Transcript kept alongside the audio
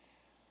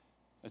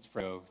Let's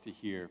pray to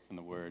hear from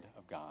the word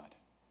of God.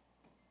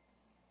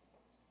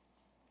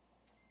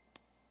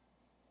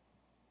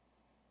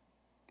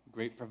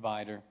 Great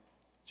provider,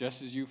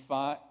 just as you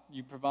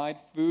provide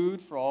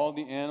food for all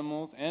the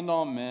animals and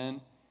all men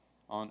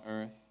on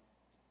earth,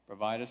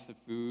 provide us the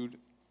food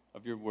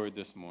of your word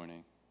this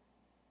morning.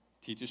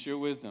 Teach us your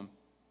wisdom.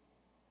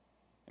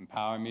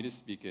 Empower me to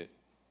speak it.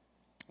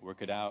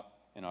 Work it out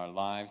in our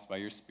lives by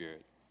your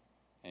Spirit.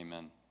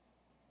 Amen.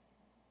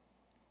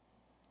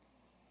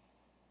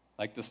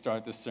 I'd like to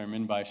start this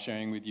sermon by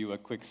sharing with you a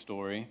quick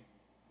story.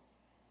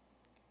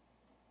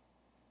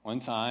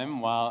 One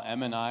time, while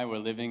Em and I were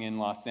living in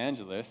Los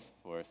Angeles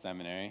for a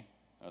seminary,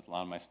 a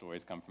lot of my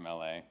stories come from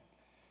LA,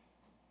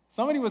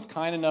 somebody was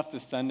kind enough to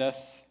send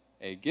us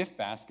a gift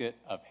basket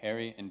of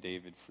Harry and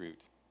David fruit.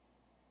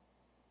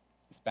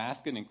 This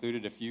basket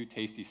included a few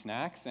tasty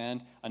snacks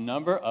and a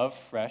number of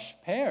fresh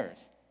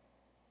pears.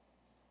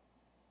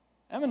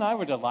 Em and I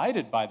were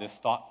delighted by this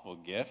thoughtful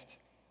gift,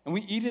 and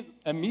we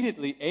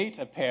immediately ate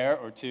a pear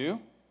or two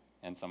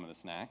and some of the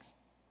snacks.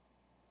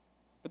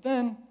 But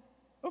then,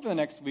 over the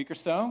next week or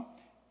so,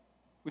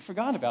 we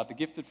forgot about the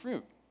gifted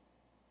fruit.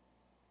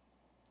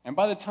 And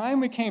by the time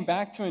we came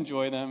back to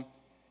enjoy them,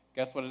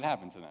 guess what had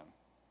happened to them?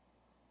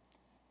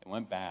 It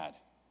went bad.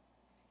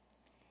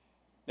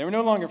 They were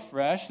no longer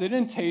fresh, they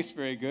didn't taste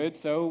very good,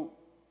 so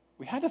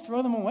we had to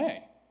throw them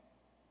away.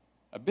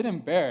 A bit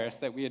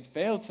embarrassed that we had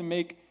failed to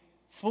make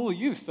full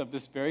use of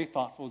this very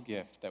thoughtful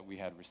gift that we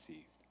had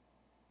received.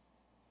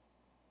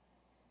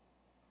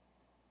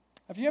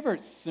 Have you ever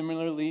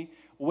similarly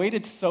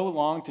waited so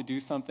long to do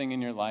something in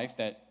your life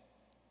that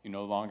you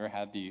no longer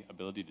had the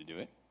ability to do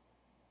it?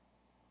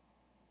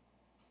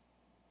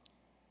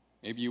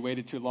 Maybe you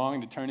waited too long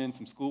to turn in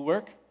some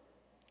schoolwork,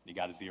 you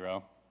got a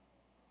 0.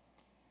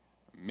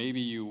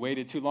 Maybe you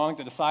waited too long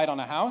to decide on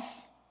a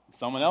house, and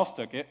someone else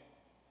took it.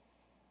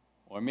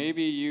 Or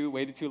maybe you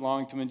waited too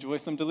long to enjoy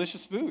some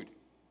delicious food,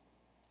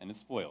 and it's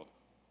spoiled.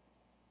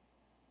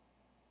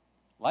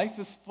 Life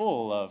is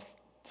full of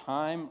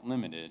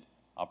time-limited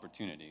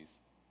opportunities.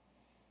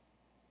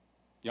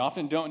 You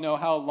often don't know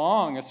how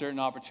long a certain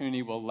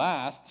opportunity will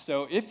last,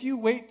 so if you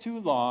wait too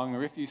long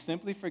or if you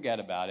simply forget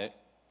about it,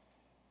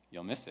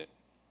 you'll miss it.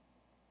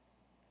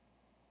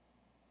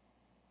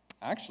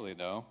 Actually,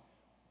 though,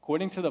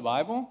 according to the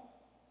Bible,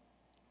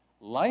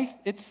 life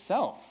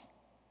itself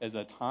is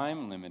a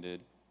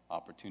time-limited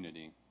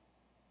opportunity.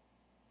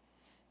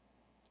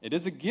 It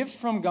is a gift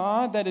from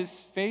God that is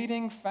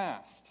fading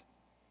fast.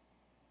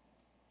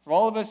 For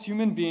all of us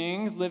human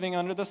beings living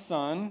under the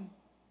sun,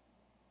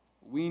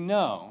 we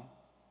know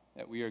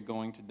that we are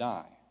going to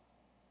die.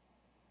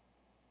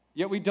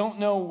 Yet we don't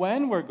know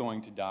when we're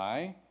going to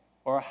die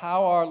or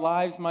how our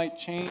lives might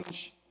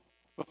change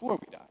before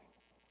we die.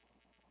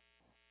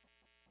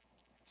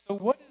 So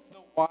what is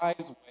the wise way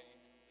to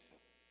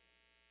live?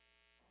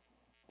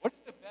 What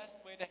is the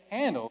best way to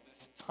handle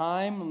this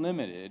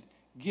time-limited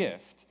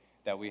gift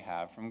that we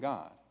have from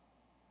God?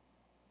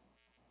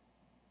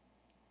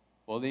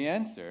 Well, the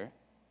answer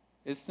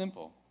is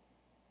simple.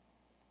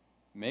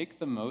 Make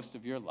the most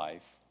of your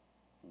life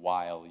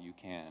while you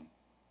can.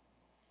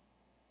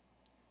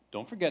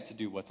 Don't forget to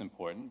do what's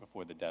important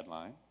before the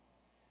deadline.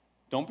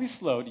 Don't be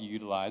slow to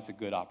utilize a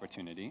good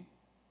opportunity.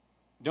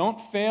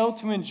 Don't fail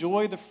to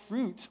enjoy the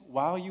fruit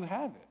while you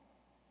have it.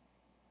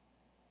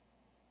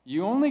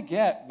 You only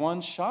get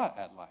one shot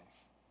at life.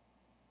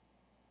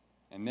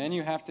 And then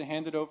you have to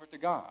hand it over to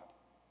God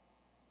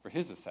for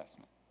His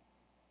assessment.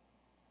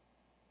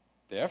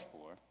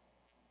 Therefore,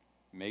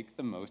 make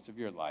the most of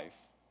your life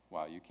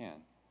while you can.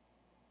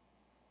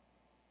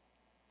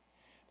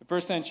 The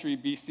first century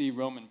BC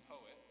Roman poet,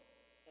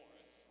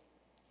 Horace,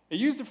 he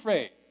used a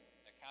phrase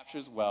that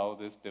captures well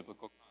this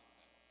biblical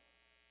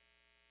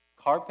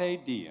concept.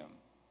 Carpe diem,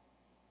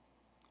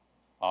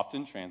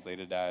 often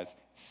translated as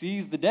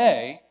seize the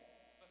day,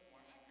 but more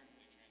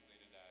accurately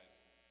translated as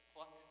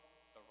pluck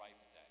the ripe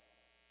day.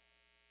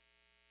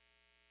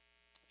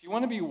 If you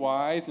want to be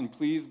wise and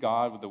please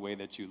God with the way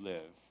that you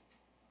live,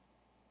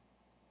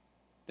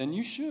 then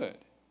you should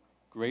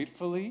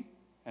gratefully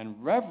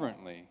and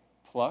reverently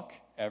pluck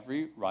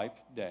every ripe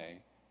day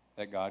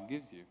that God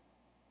gives you.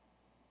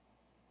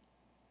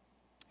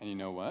 And you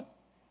know what?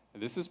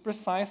 This is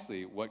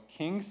precisely what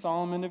King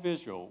Solomon of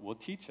Israel will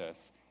teach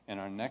us in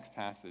our next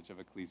passage of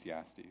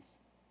Ecclesiastes.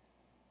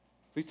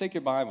 Please take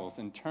your Bibles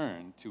and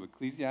turn to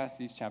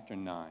Ecclesiastes chapter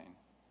 9. If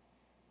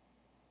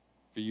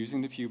you're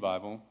using the Pew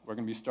Bible, we're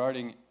going to be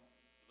starting a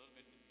little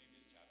bit in the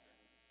previous chapter.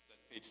 So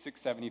that's page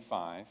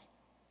 675.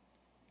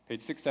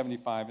 Page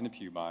 675 in the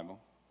Pew Bible.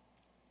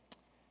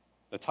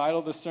 The title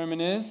of the sermon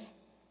is,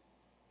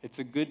 It's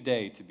a Good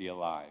Day to Be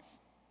Alive.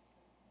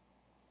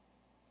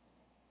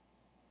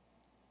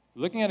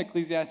 Looking at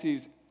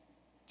Ecclesiastes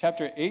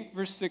chapter 8,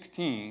 verse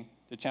 16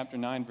 to chapter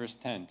 9, verse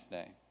 10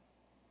 today.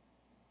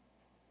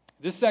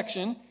 This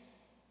section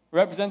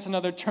represents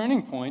another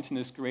turning point in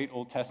this great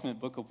Old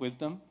Testament book of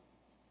wisdom.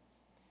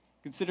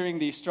 Considering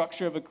the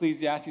structure of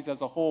Ecclesiastes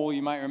as a whole,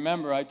 you might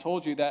remember I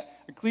told you that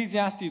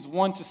Ecclesiastes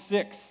 1 to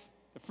 6,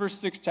 the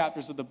first 6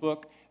 chapters of the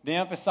book, They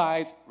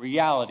emphasize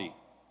reality.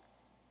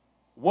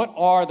 What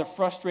are the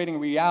frustrating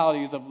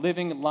realities of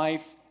living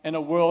life in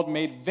a world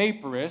made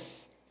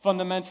vaporous,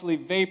 fundamentally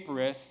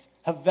vaporous,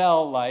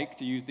 Havel-like,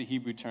 to use the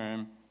Hebrew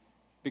term,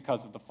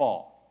 because of the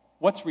fall?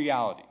 What's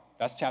reality?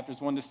 That's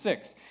chapters 1 to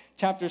 6.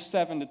 Chapters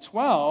 7 to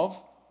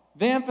 12,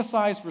 they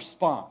emphasize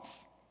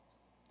response.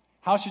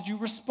 How should you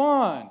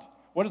respond?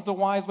 What is the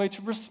wise way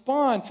to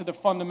respond to the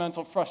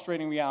fundamental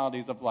frustrating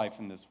realities of life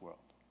in this world?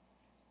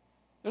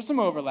 There's some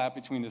overlap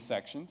between the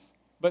sections,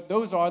 but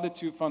those are the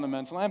two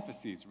fundamental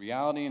emphases,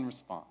 reality and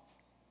response.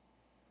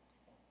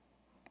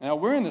 Now,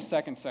 we're in the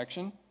second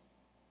section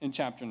in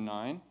chapter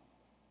 9,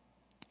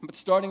 but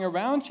starting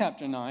around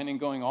chapter 9 and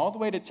going all the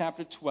way to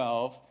chapter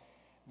 12,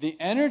 the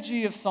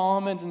energy of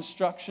Solomon's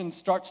instruction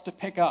starts to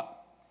pick up.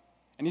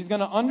 And he's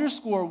going to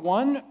underscore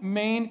one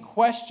main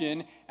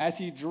question as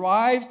he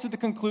drives to the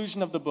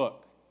conclusion of the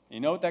book. You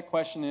know what that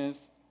question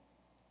is?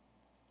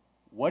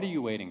 What are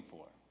you waiting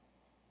for?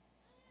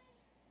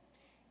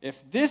 If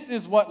this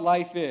is what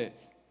life is,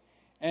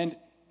 and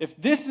if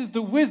this is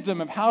the wisdom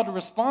of how to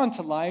respond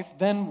to life,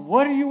 then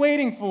what are you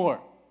waiting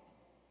for?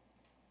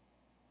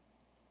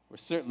 We're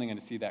certainly going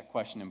to see that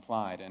question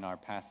implied in our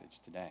passage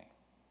today.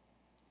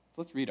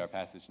 So let's read our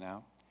passage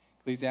now.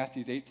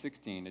 Ecclesiastes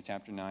 8:16 to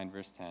chapter 9,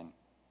 verse 10.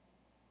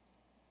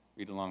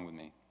 Read along with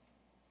me.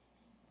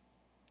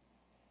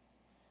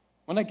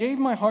 When I gave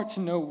my heart to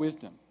know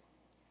wisdom,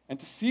 and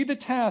to see the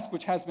task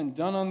which has been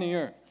done on the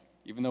earth,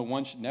 even though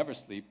one should never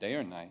sleep day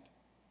or night,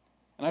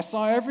 and I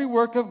saw every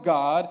work of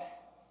God,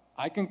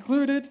 I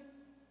concluded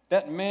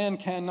that man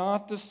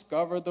cannot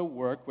discover the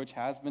work which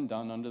has been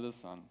done under the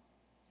sun.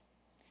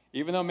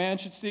 Even though man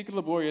should seek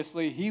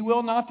laboriously, he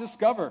will not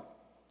discover.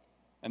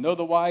 And though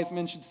the wise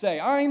men should say,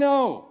 I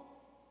know,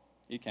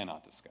 he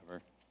cannot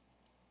discover.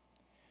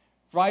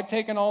 For I've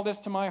taken all this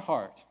to my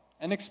heart,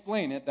 and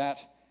explain it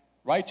that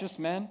righteous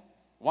men,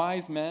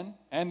 wise men,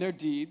 and their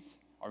deeds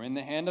are in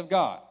the hand of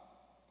God.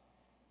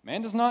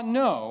 Man does not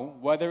know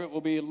whether it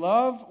will be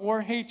love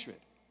or hatred.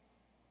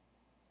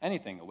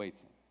 Anything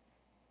awaits him.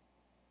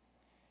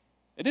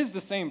 It is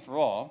the same for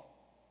all.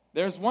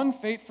 There is one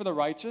fate for the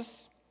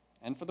righteous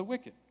and for the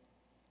wicked,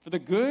 for the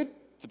good,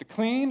 for the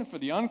clean, for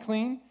the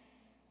unclean,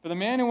 for the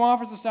man who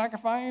offers a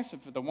sacrifice,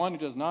 and for the one who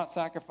does not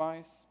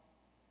sacrifice.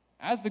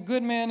 As the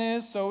good man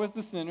is, so is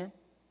the sinner.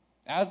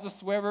 As the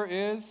swearer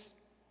is,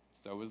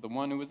 so is the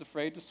one who is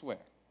afraid to swear.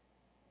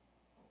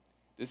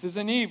 This is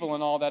an evil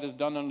in all that is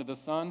done under the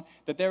sun,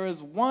 that there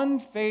is one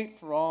fate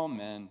for all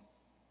men.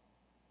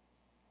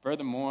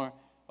 Furthermore,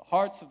 the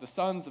hearts of the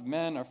sons of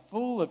men are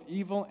full of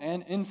evil,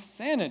 and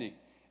insanity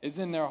is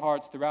in their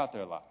hearts throughout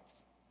their lives.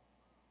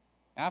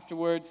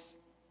 Afterwards,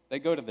 they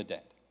go to the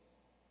dead.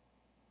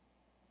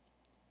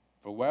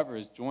 For whoever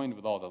is joined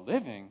with all the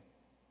living,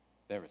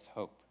 there is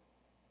hope.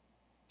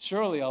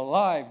 Surely a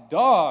live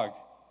dog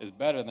is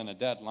better than a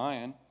dead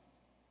lion.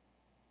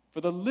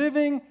 For the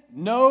living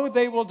know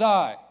they will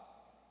die,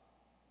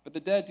 but the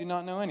dead do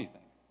not know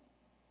anything.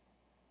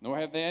 Nor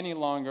have they any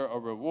longer a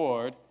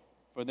reward,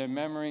 for their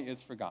memory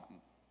is forgotten.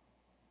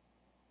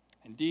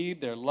 Indeed,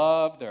 their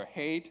love, their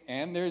hate,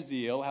 and their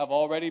zeal have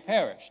already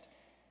perished,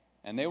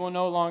 and they will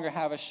no longer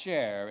have a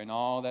share in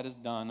all that is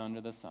done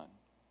under the sun.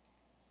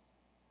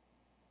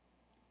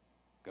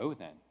 Go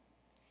then,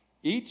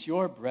 eat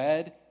your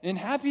bread in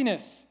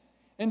happiness,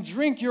 and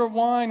drink your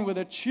wine with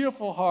a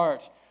cheerful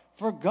heart,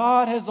 for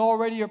God has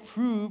already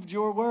approved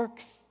your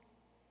works.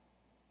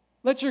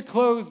 Let your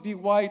clothes be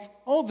white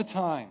all the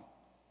time,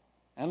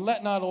 and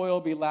let not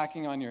oil be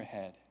lacking on your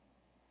head.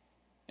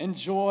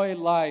 Enjoy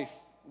life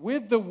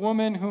with the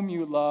woman whom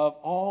you love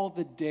all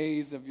the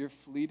days of your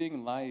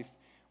fleeting life,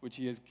 which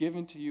he has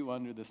given to you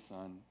under the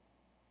sun.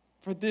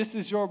 For this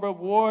is your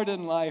reward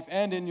in life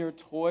and in your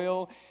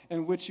toil,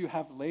 in which you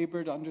have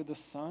labored under the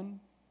sun.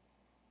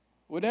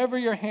 Whatever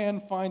your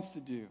hand finds to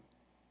do,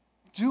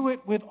 do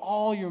it with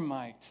all your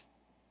might.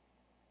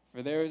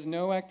 For there is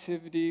no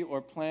activity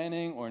or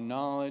planning or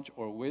knowledge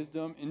or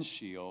wisdom in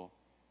Sheol,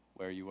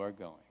 where you are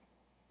going.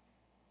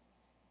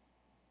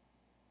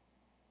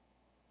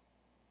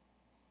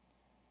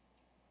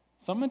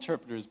 Some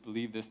interpreters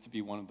believe this to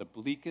be one of the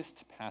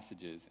bleakest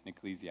passages in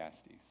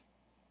Ecclesiastes.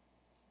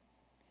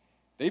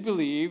 They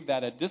believe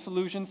that a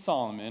disillusioned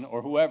Solomon,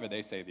 or whoever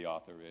they say the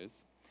author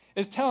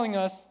is telling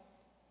us,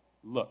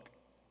 look,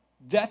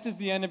 death is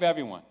the end of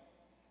everyone.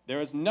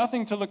 There is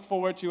nothing to look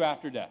forward to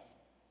after death.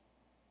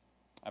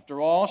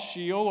 After all,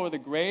 Sheol, or the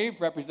grave,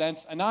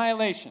 represents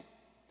annihilation,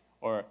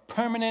 or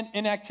permanent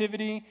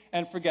inactivity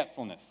and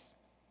forgetfulness.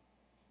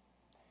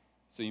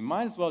 So you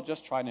might as well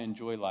just try to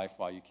enjoy life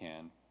while you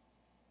can.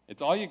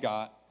 It's all you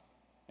got,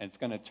 and it's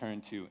going to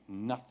turn to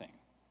nothing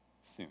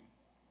soon.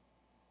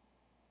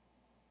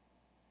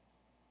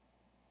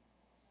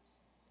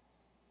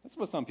 That's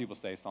what some people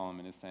say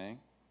Solomon is saying.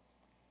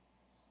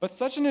 But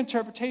such an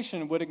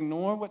interpretation would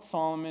ignore what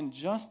Solomon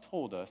just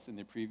told us in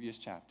the previous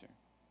chapter.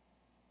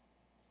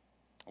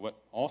 What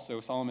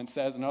also Solomon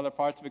says in other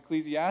parts of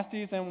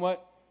Ecclesiastes, and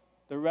what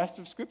the rest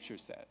of Scripture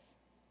says.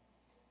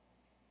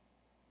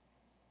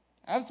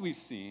 As we've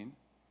seen,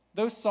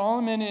 though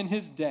Solomon in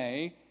his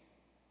day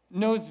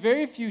knows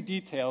very few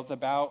details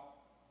about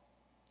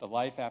the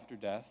life after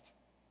death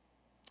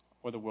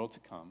or the world to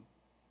come,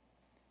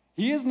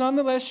 he is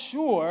nonetheless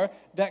sure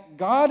that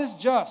God is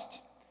just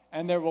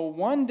and there will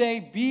one day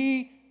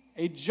be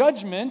a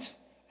judgment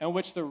in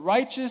which the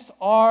righteous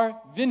are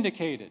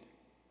vindicated.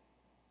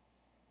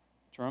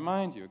 To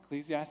remind you,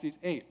 Ecclesiastes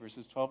 8,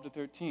 verses 12 to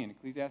 13.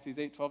 Ecclesiastes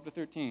 8, 12 to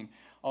 13.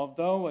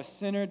 Although a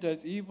sinner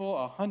does evil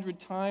 100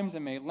 times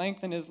and may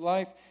lengthen his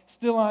life,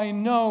 still I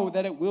know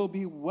that it will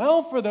be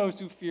well for those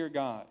who fear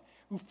God,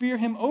 who fear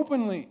him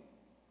openly.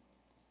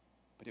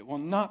 But it will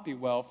not be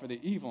well for the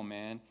evil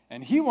man,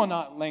 and he will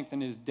not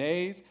lengthen his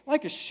days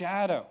like a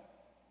shadow,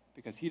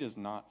 because he does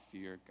not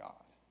fear God.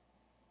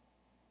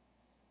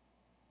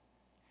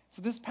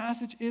 So this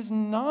passage is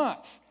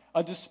not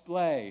a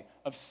display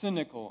of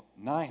cynical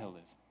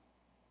nihilism.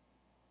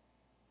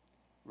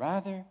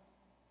 Rather,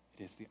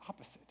 it is the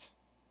opposite.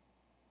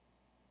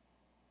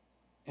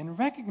 In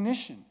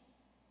recognition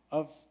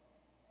of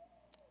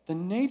the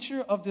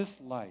nature of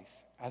this life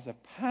as a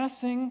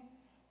passing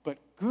but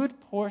good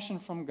portion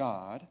from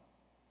God,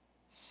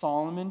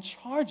 Solomon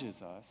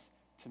charges us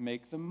to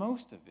make the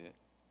most of it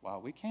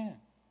while we can.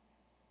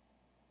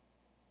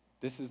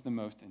 This is the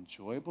most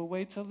enjoyable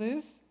way to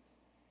live,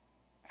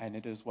 and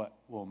it is what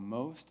will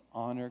most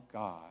honor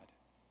God,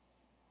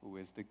 who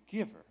is the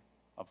giver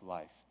of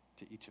life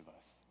to each of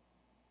us.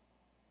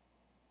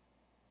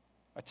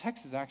 Our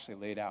text is actually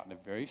laid out in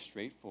a very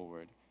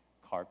straightforward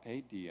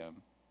carpe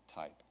diem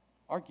type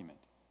argument.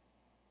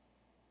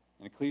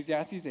 In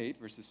Ecclesiastes 8,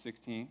 verses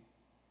 16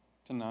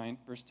 to 9,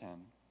 verse 10,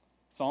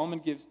 Solomon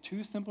gives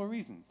two simple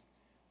reasons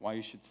why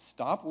you should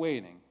stop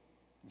waiting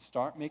and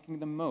start making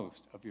the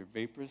most of your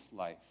vaporous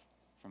life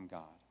from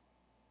God.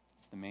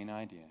 It's the main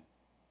idea.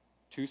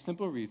 Two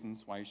simple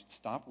reasons why you should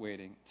stop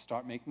waiting and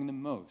start making the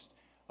most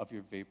of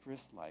your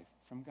vaporous life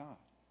from God.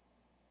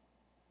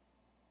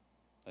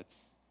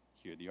 Let's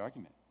hear the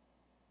argument.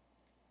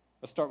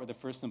 Let's start with the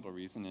first simple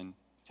reason in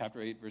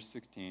chapter 8, verse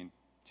 16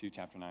 to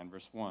chapter 9,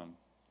 verse 1.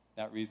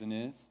 That reason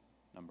is,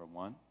 number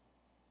one,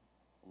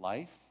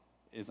 life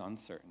is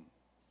uncertain.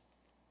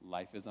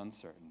 Life is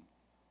uncertain.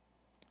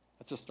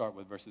 Let's just start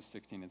with verses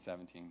 16 and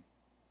 17.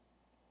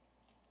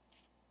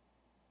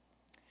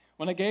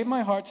 When I gave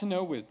my heart to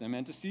know wisdom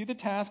and to see the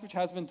task which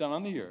has been done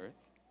on the earth,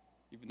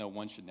 even though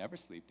one should never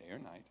sleep day or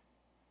night,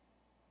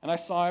 and I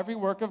saw every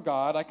work of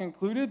God, I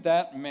concluded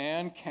that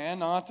man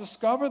cannot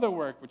discover the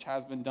work which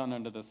has been done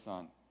under the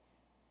sun.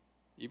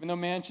 Even though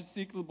man should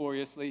seek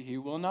laboriously, he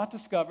will not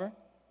discover.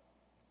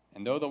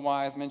 And though the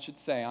wise men should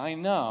say, I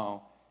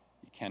know,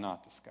 he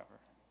cannot discover.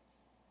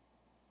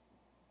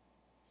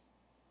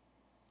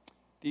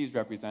 These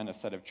represent a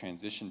set of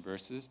transition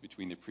verses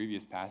between the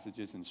previous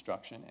passage's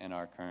instruction and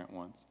our current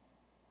ones.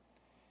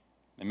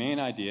 The main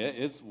idea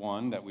is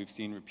one that we've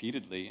seen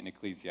repeatedly in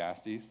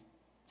Ecclesiastes.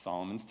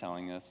 Solomon's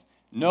telling us,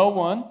 no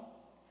one,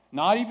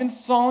 not even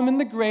Solomon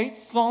the Great,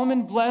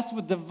 Solomon blessed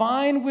with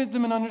divine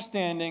wisdom and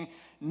understanding,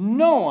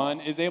 no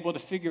one is able to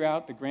figure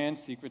out the grand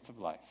secrets of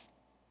life.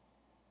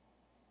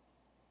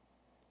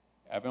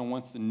 Everyone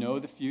wants to know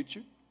the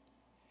future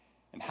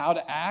and how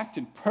to act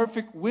in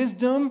perfect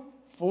wisdom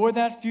for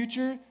that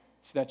future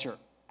so that you're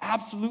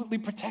absolutely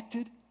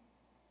protected.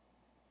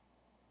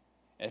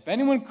 If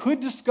anyone could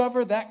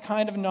discover that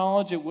kind of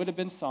knowledge, it would have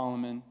been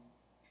Solomon.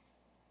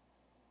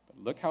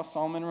 But look how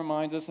Solomon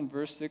reminds us in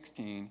verse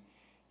 16.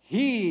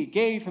 He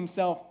gave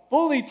himself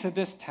fully to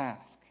this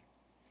task.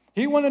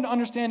 He wanted to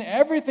understand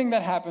everything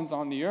that happens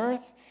on the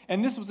earth,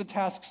 and this was a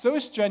task so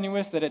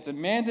strenuous that it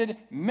demanded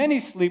many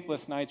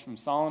sleepless nights from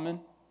Solomon.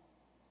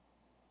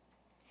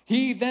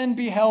 He then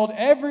beheld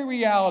every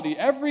reality,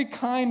 every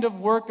kind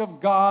of work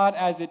of God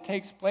as it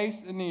takes place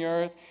in the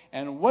earth.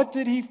 And what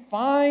did he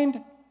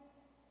find?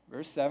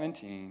 Verse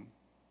 17.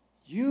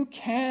 You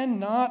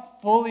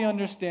cannot fully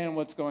understand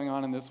what's going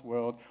on in this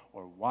world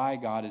or why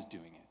God is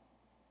doing it.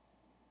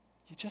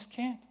 You just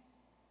can't.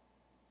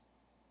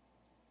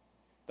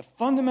 The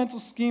fundamental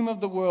scheme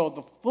of the world,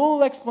 the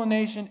full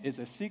explanation, is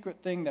a secret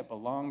thing that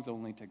belongs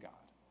only to God.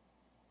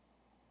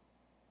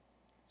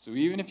 So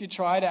even if you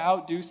try to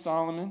outdo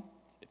Solomon,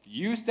 if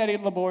you study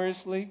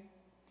laboriously,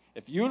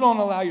 if you don't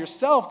allow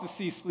yourself to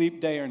see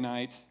sleep day or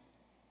night,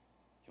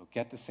 you'll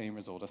get the same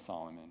result as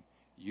Solomon.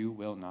 You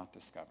will not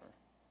discover.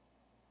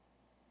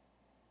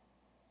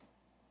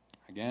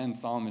 Again,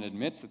 Solomon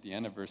admits at the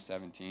end of verse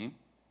 17,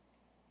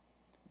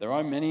 there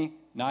are many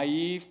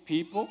naive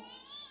people,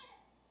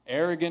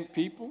 arrogant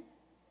people,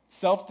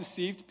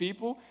 self-deceived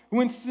people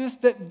who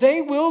insist that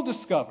they will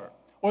discover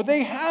or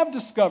they have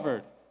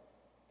discovered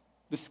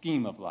the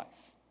scheme of life.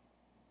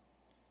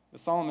 But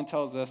Solomon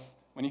tells us,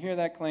 when you hear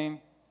that claim,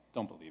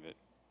 don't believe it.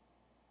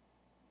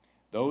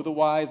 Though the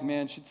wise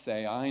man should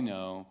say, I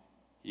know,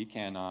 he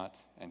cannot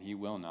and he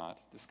will not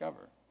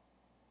discover.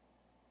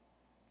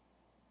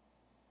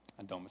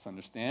 And don't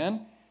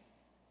misunderstand.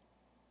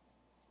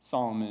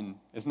 Solomon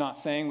is not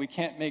saying we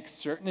can't make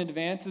certain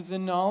advances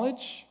in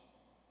knowledge.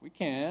 We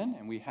can,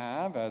 and we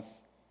have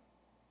as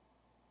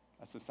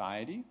a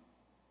society.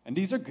 And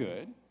these are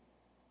good.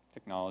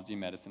 technology,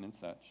 medicine, and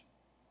such.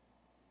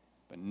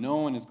 But no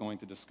one is going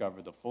to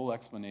discover the full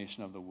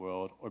explanation of the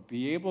world or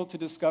be able to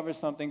discover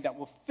something that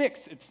will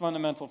fix its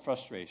fundamental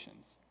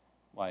frustrations,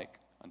 like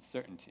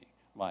uncertainty,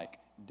 like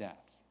death.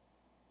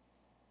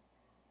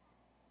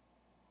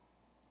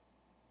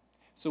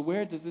 So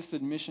where does this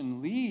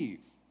admission leave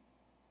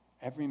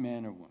every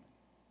man or woman,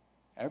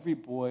 every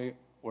boy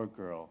or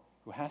girl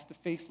who has to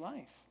face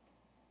life?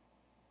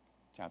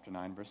 Chapter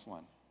 9, verse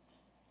 1.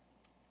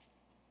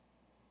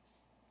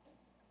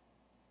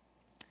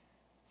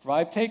 For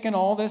I've taken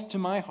all this to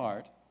my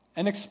heart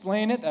and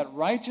explain it that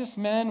righteous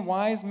men,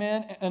 wise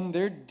men, and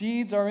their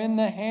deeds are in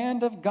the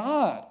hand of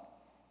God.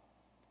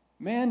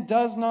 Man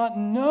does not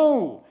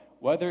know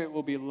whether it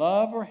will be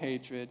love or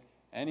hatred,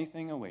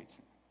 anything awaits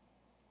him.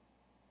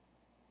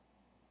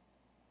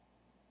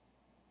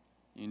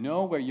 You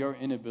know where your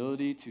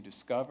inability to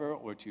discover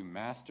or to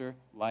master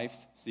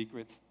life's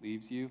secrets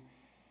leaves you?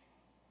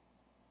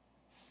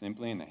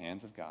 Simply in the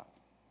hands of God.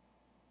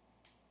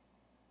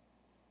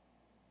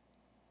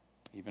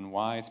 Even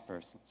wise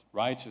persons,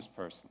 righteous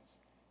persons,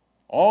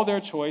 all their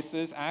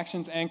choices,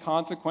 actions, and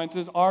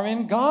consequences are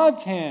in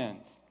God's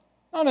hands,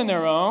 not in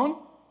their own.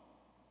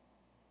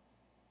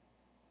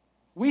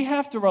 We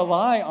have to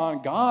rely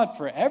on God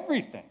for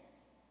everything.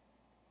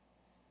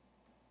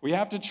 We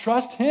have to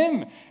trust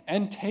Him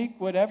and take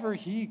whatever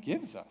He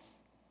gives us.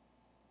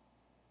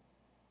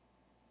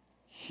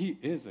 He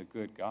is a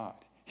good God.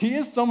 He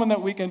is someone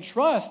that we can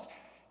trust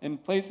in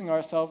placing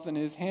ourselves in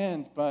His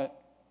hands, but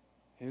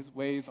His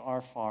ways are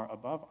far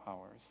above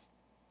ours.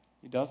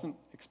 He doesn't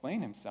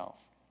explain Himself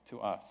to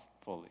us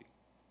fully.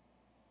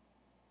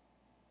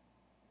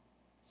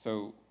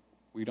 So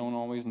we don't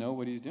always know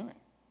what He's doing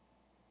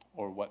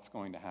or what's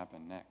going to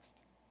happen next.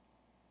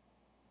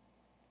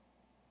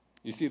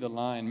 You see the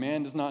line,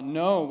 man does not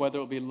know whether it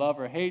will be love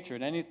or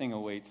hatred, anything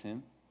awaits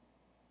him.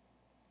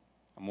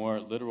 A more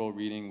literal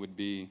reading would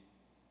be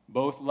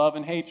both love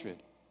and hatred.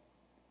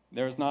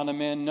 There is not a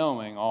man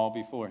knowing all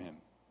before him.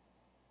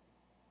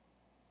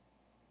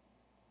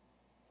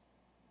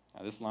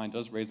 Now, this line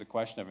does raise a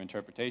question of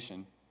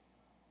interpretation.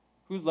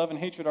 Whose love and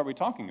hatred are we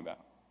talking about?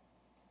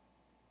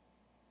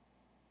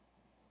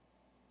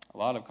 A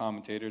lot of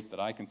commentators that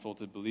I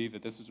consulted believe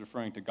that this is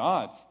referring to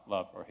God's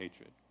love or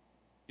hatred.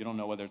 You don't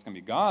know whether it's going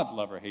to be God's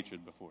love or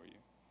hatred before you.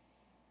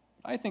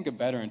 I think a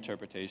better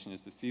interpretation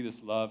is to see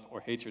this love or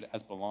hatred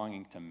as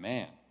belonging to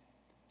man,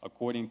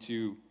 according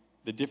to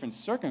the different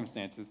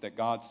circumstances that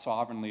God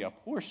sovereignly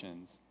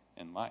apportions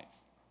in life.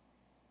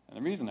 And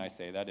the reason I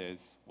say that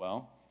is,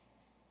 well,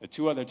 the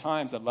two other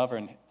times that love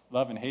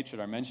and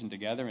hatred are mentioned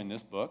together in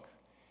this book,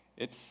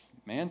 it's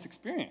man's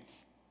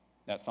experience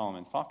that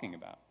Solomon's talking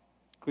about.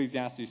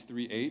 Ecclesiastes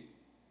 3:8,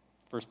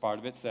 first part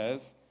of it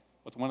says,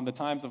 what's one of the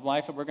times of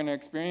life that we're going to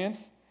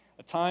experience?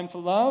 A time to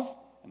love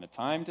and a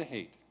time to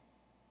hate.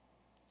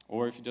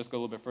 Or if you just go a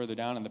little bit further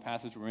down in the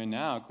passage we're in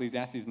now,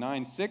 Ecclesiastes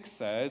 9:6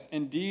 says,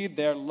 indeed,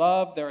 their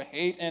love, their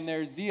hate, and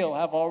their zeal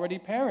have already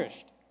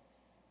perished.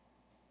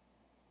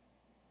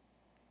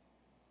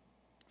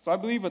 So I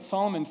believe what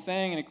Solomon's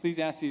saying in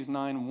Ecclesiastes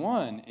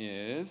 9:1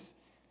 is,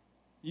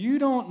 you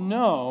don't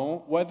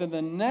know whether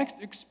the next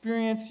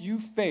experience you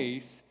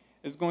face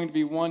is going to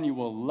be one you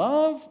will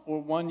love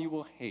or one you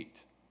will hate.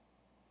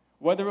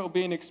 Whether it will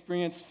be an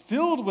experience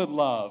filled with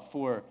love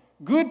for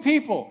good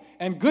people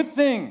and good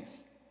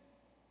things,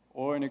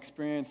 or an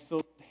experience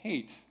filled with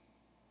hate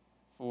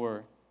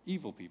for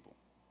evil people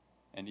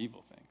and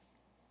evil things.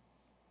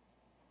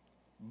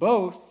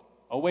 Both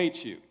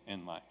await you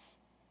in life.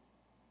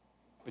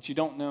 But you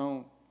don't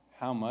know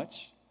how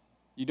much.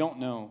 You don't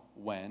know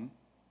when.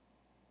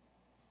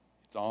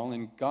 It's all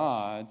in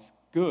God's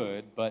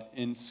good but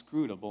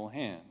inscrutable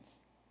hands.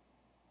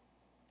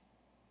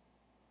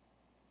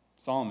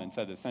 Solomon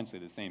said essentially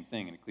the same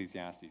thing in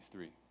Ecclesiastes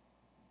 3.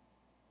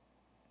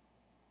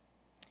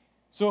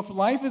 So if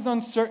life is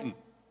uncertain,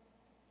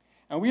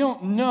 and we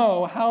don't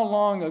know how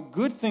long a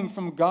good thing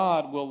from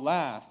God will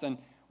last, and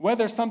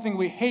whether something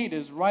we hate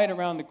is right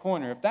around the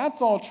corner, if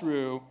that's all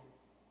true,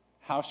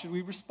 how should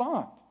we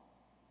respond?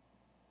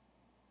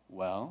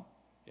 Well,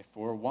 if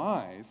we're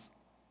wise,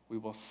 we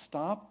will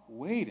stop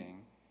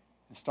waiting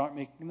and start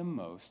making the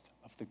most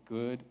of the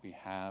good we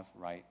have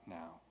right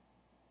now.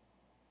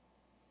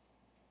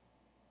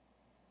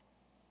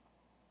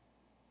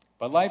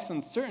 But life's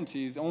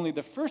uncertainty is only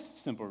the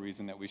first simple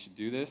reason that we should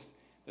do this.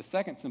 The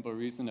second simple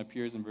reason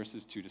appears in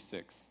verses 2 to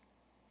 6.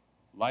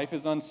 Life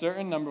is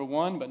uncertain, number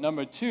one, but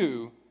number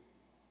two,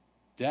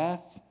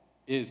 death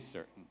is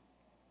certain.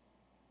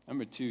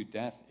 Number two,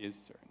 death is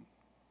certain.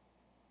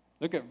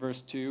 Look at verse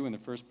 2 and the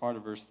first part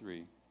of verse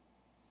 3.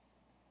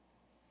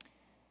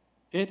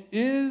 It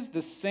is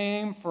the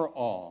same for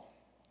all.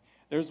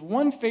 There's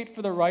one fate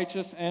for the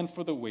righteous and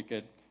for the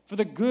wicked, for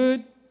the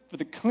good, for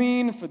the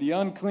clean, for the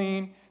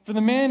unclean, for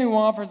the man who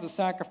offers a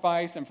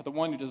sacrifice and for the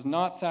one who does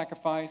not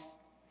sacrifice.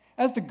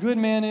 As the good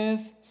man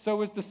is,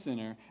 so is the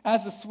sinner.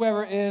 As the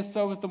swearer is,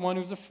 so is the one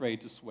who's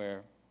afraid to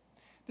swear.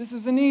 This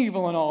is an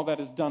evil in all that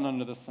is done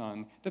under the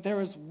sun, that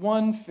there is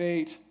one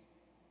fate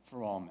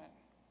for all men.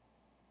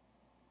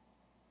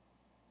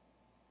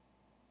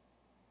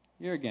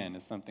 Here again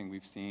is something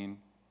we've seen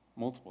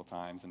multiple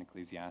times in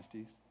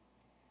Ecclesiastes.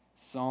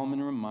 Solomon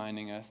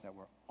reminding us that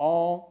we're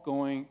all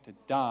going to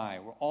die.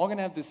 We're all going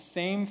to have the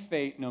same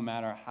fate no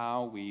matter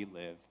how we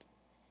lived.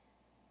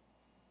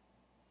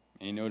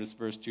 And you notice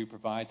verse 2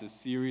 provides a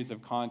series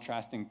of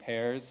contrasting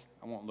pairs.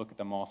 I won't look at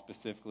them all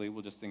specifically.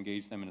 We'll just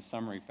engage them in a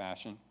summary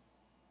fashion.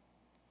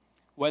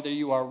 Whether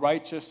you are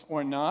righteous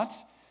or not,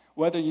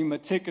 whether you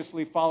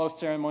meticulously follow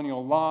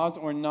ceremonial laws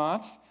or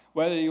not,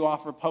 whether you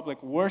offer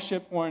public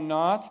worship or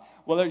not,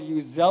 whether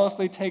you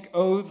zealously take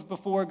oaths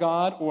before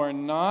God or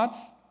not,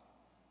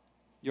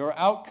 your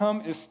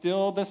outcome is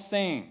still the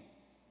same.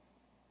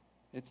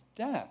 It's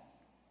death.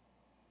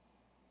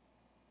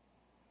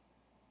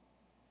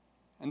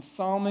 And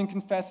Solomon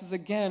confesses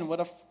again what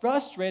a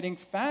frustrating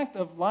fact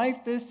of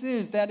life this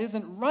is. That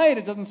isn't right.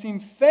 It doesn't seem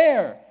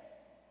fair.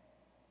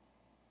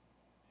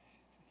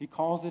 He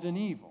calls it an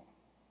evil.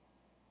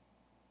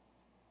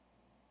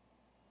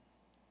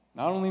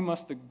 Not only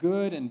must the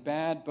good and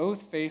bad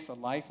both face a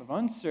life of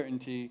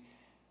uncertainty,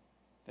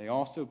 they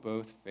also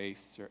both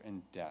face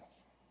certain death.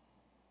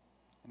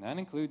 And that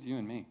includes you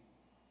and me.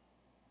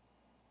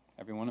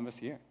 Every one of us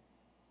here.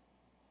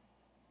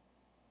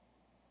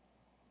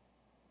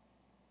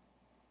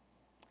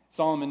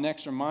 Solomon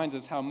next reminds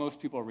us how most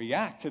people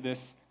react to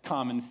this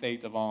common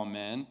fate of all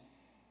men,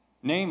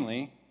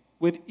 namely,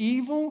 with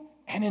evil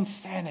and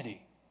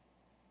insanity.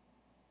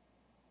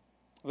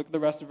 Look at the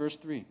rest of verse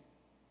 3.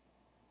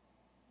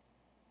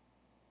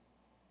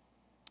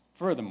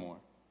 Furthermore,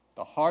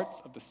 the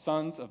hearts of the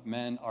sons of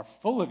men are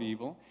full of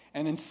evil,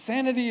 and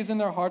insanity is in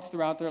their hearts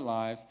throughout their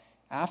lives.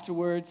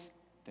 Afterwards,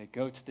 they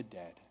go to the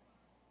dead.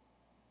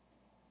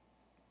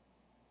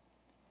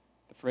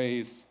 The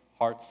phrase,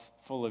 hearts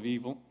full of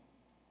evil,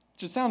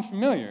 should sound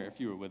familiar if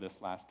you were with us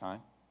last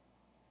time,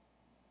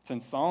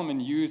 since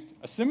Solomon used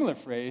a similar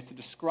phrase to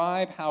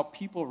describe how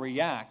people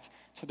react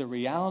to the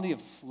reality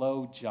of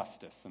slow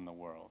justice in the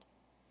world.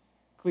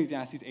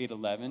 Ecclesiastes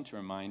 8:11, to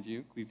remind you,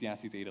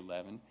 Ecclesiastes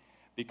 8:11,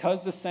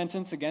 because the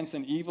sentence against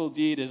an evil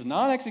deed is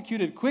not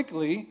executed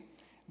quickly,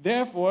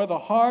 therefore the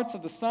hearts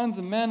of the sons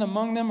of men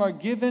among them are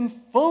given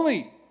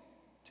fully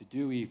to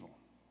do evil.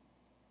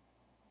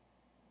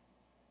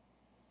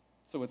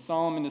 So what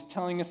Solomon is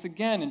telling us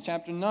again in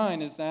chapter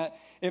 9 is that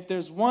if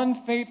there's one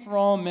fate for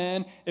all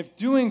men, if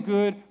doing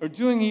good or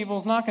doing evil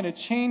is not going to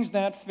change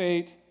that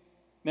fate,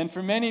 then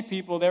for many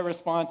people their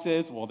response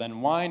is, well,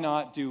 then why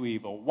not do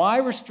evil? Why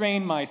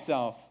restrain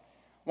myself?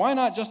 Why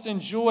not just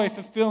enjoy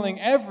fulfilling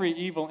every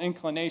evil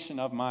inclination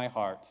of my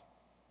heart?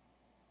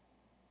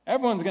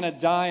 Everyone's going to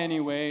die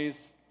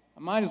anyways.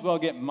 I might as well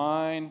get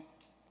mine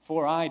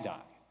before I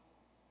die.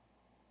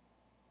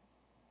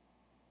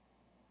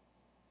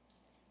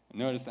 And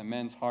notice that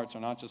men's hearts are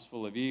not just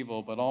full of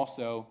evil, but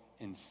also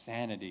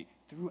insanity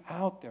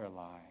throughout their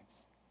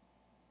lives.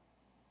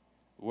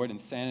 The word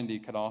insanity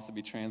could also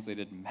be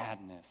translated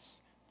madness,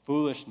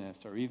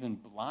 foolishness, or even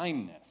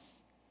blindness.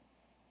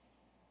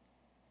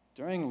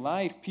 During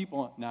life,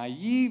 people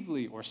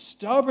naively or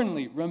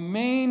stubbornly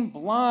remain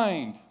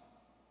blind.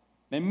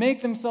 They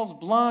make themselves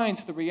blind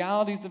to the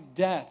realities of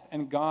death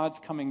and God's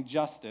coming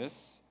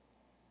justice.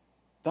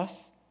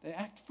 Thus, they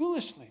act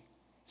foolishly,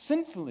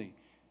 sinfully,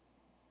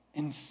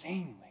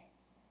 insanely.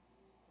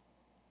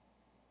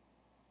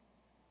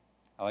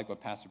 I like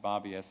what Pastor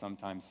Bobby has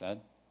sometimes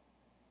said.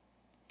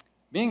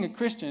 Being a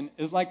Christian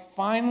is like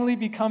finally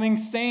becoming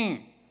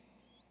sane.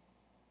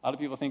 A lot of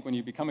people think when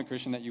you become a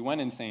Christian that you went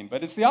insane,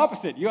 but it's the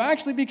opposite. You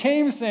actually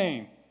became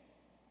sane.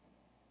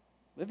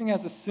 Living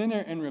as a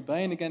sinner in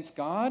rebellion against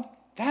God,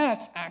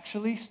 that's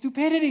actually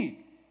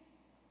stupidity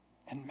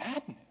and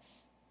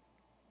madness.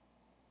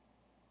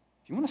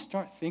 If you want to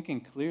start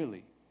thinking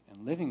clearly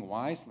and living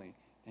wisely,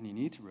 then you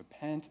need to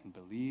repent and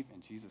believe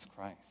in Jesus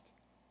Christ.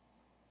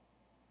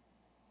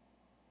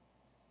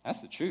 That's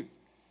the truth.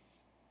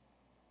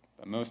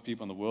 But most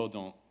people in the world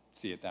don't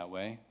see it that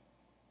way.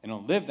 They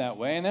don't live that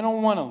way, and they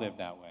don't want to live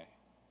that way.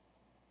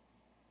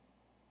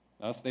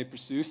 Thus, they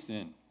pursue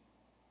sin.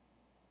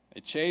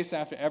 They chase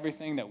after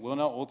everything that will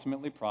not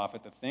ultimately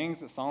profit, the things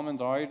that Solomon's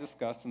already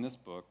discussed in this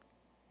book.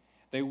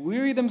 They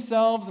weary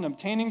themselves in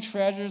obtaining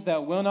treasures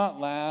that will not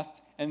last,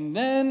 and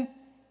then,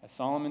 as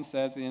Solomon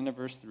says at the end of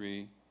verse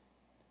 3,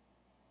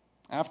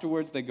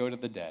 afterwards they go to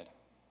the dead.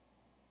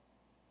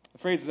 The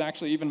phrase is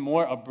actually even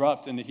more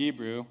abrupt in the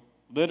Hebrew,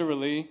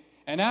 literally,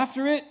 and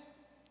after it,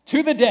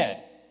 to the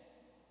dead.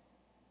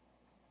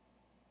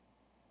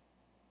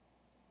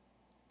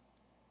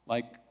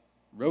 Like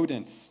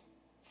rodents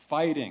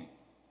fighting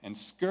and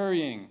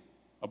scurrying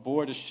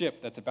aboard a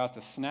ship that's about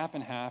to snap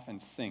in half and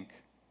sink.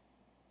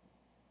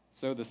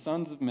 So the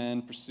sons of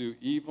men pursue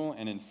evil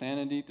and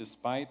insanity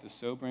despite the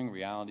sobering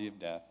reality of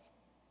death.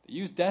 They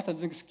use death as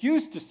an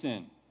excuse to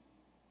sin.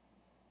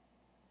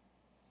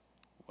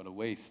 What a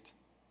waste,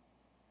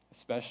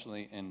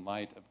 especially in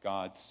light of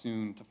God's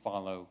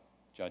soon-to-follow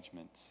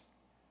judgment.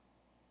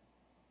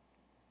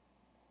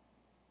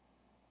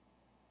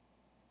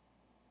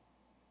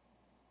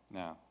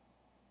 Now,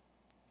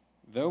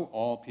 though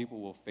all people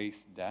will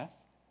face death,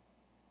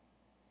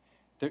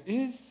 there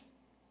is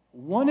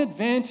one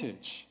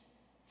advantage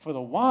for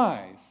the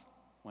wise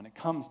when it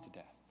comes to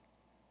death.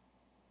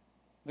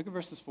 Look at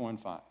verses 4 and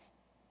 5.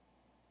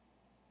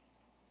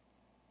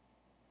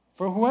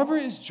 For whoever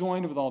is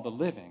joined with all the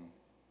living,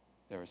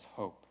 there is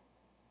hope.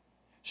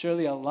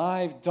 Surely a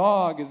live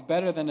dog is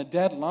better than a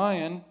dead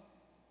lion,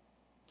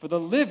 for the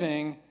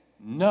living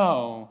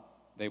know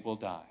they will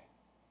die.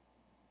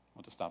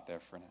 We'll just stop there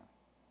for now.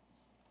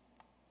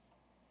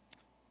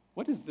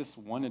 What is this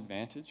one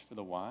advantage for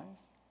the wise?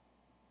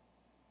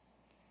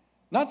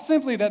 Not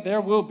simply that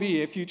there will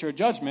be a future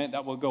judgment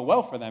that will go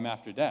well for them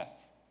after death.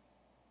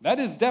 That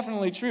is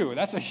definitely true.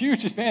 That's a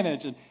huge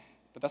advantage,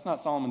 but that's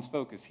not Solomon's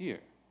focus here.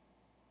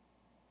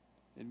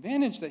 The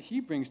advantage that he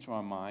brings to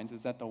our minds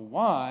is that the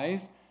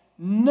wise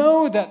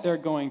know that they're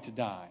going to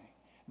die.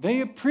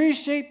 They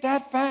appreciate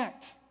that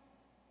fact,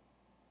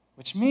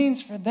 which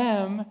means for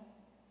them,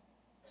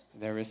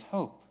 there is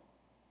hope.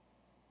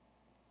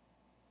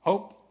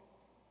 Hope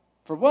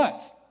for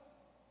what?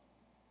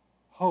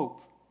 Hope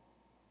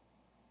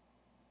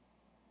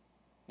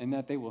in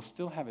that they will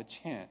still have a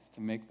chance to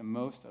make the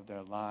most of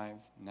their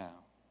lives now.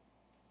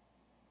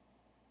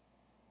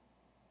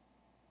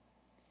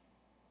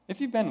 If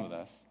you've been with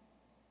us,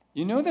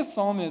 you know that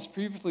Solomon has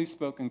previously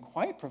spoken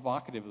quite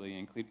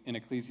provocatively in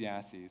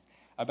Ecclesiastes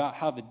about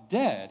how the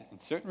dead, in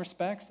certain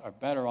respects, are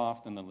better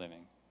off than the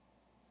living.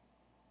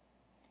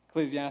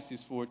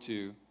 Ecclesiastes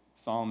 4:2,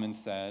 Solomon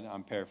said,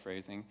 I'm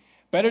paraphrasing,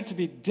 better to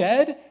be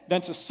dead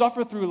than to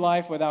suffer through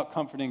life without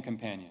comforting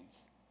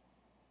companions.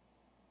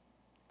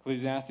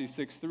 Ecclesiastes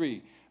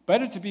 6:3,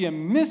 better to be a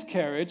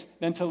miscarriage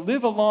than to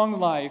live a long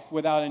life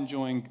without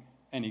enjoying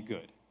any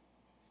good.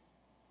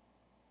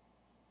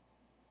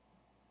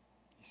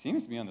 He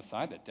seems to be on the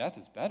side that death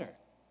is better.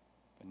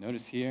 But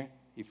notice here,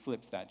 he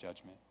flips that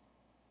judgment.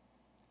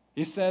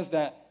 He says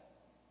that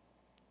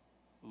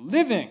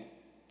living,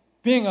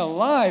 being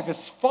alive,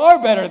 is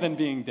far better than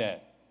being dead.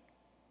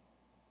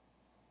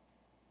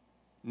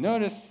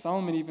 Notice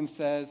Solomon even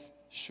says,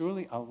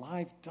 surely a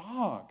live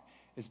dog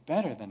is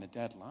better than a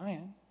dead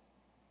lion.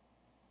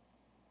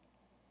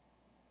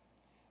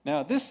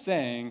 Now, this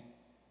saying,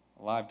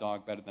 a live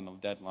dog better than a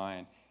dead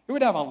lion, it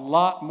would have a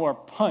lot more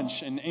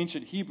punch in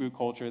ancient Hebrew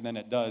culture than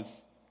it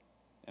does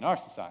in our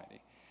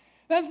society.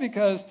 That's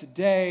because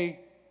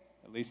today,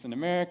 at least in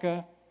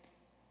America,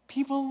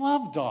 people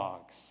love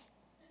dogs.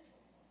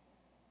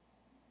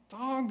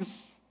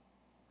 Dogs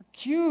are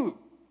cute.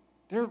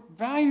 They're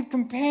valued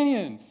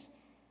companions.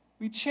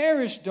 We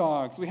cherish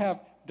dogs. We have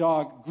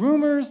dog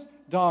groomers,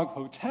 dog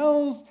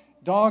hotels,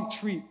 dog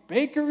treat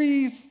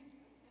bakeries.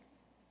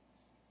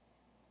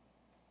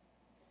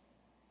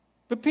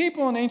 But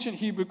people in ancient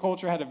Hebrew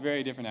culture had a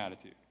very different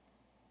attitude.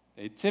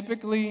 They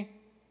typically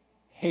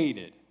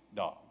hated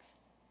dogs.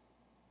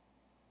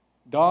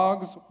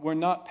 Dogs were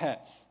not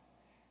pets.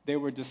 They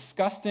were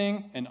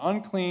disgusting and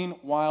unclean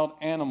wild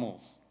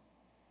animals.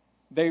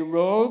 They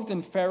roved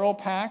in feral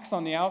packs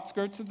on the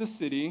outskirts of the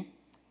city,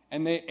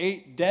 and they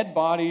ate dead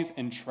bodies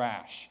and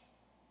trash.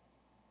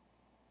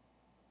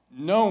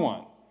 No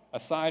one,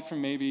 aside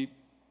from maybe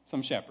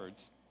some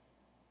shepherds,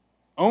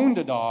 owned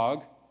a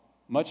dog,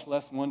 much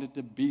less wanted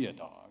to be a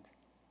dog.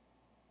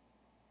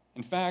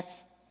 In fact,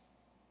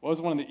 what was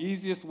one of the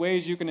easiest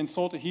ways you can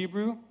insult a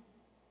Hebrew?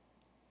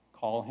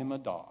 Call him a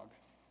dog.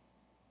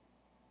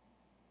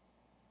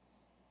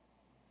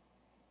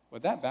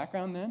 With that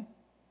background then,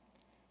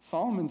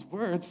 Solomon's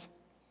words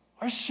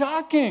are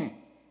shocking.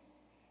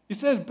 He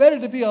says, better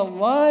to be a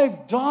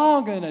live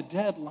dog than a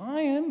dead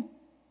lion.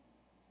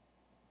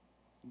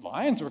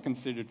 Lions were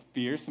considered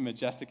fierce and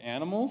majestic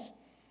animals.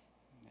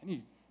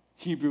 Any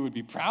Hebrew would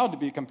be proud to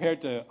be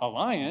compared to a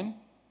lion.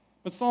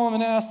 But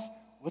Solomon asks,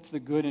 what's the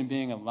good in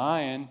being a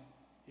lion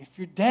if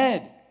you're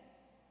dead?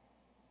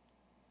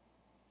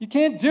 You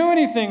can't do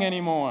anything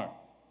anymore.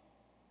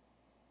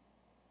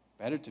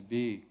 Better to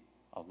be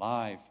a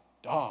live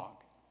dog,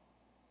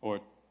 or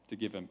to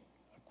give an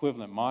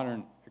equivalent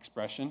modern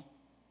expression,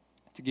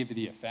 to give you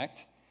the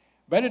effect,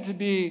 better to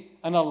be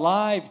an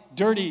alive,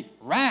 dirty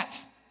rat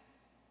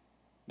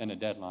than a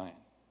dead lion.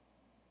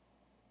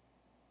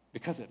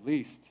 Because at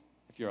least,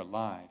 if you're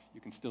alive,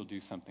 you can still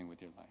do something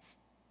with your life.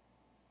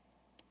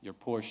 Your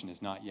portion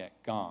is not yet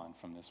gone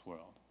from this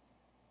world.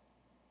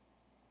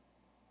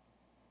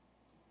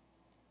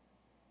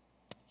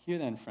 Here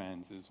then,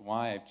 friends, is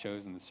why I've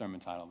chosen the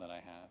sermon title that I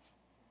have.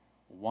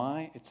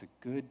 Why it's a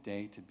good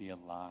day to be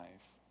alive.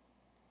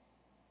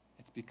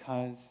 It's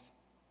because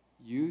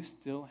you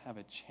still have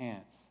a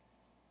chance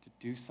to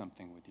do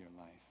something with your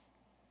life,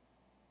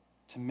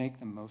 to make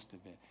the most of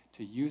it,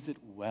 to use it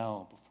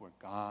well before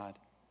God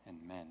and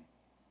men.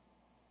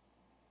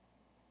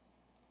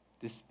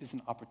 This is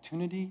an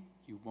opportunity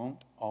you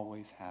won't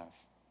always have.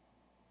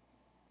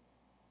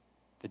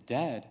 The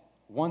dead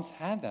once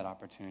had that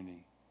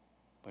opportunity,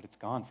 but it's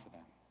gone for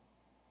them,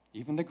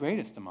 even the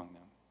greatest among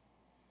them.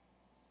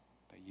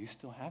 But you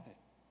still have it.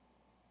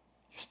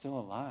 You're still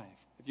alive.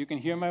 If you can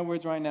hear my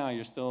words right now,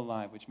 you're still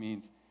alive, which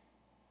means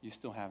you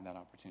still have that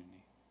opportunity.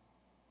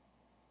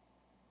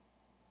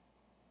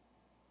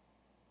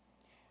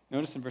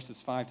 Notice in verses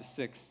 5 to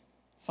 6,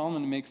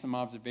 Solomon makes some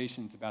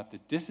observations about the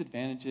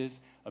disadvantages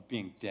of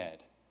being dead.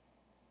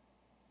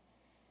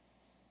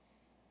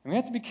 And we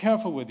have to be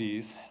careful with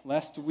these,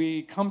 lest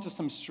we come to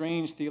some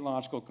strange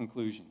theological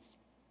conclusions.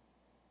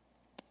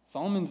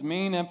 Solomon's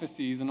main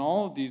emphasis in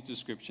all of these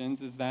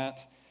descriptions is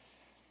that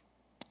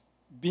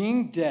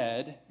being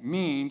dead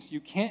means you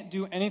can't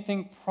do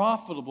anything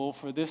profitable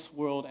for this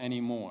world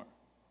anymore.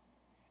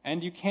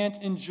 And you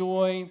can't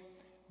enjoy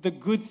the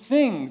good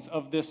things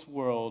of this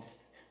world,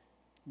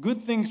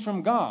 good things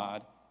from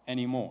God,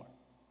 anymore.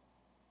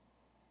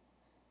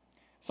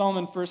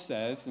 Solomon first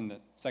says, in the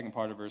second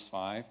part of verse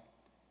 5,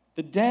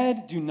 the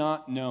dead do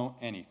not know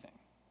anything.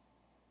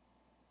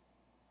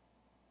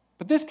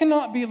 But this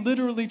cannot be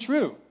literally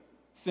true,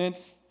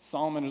 since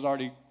Solomon has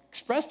already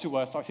expressed to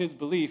us his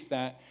belief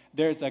that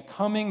there's a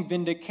coming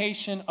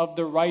vindication of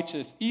the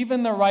righteous,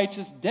 even the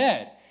righteous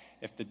dead.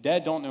 If the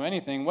dead don't know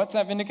anything, what's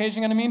that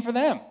vindication going to mean for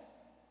them?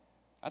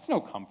 That's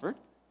no comfort.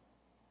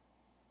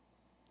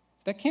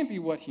 That can't be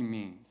what he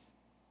means.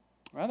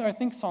 Rather, I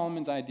think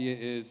Solomon's idea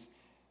is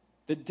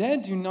the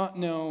dead do not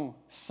know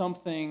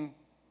something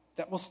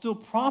that will still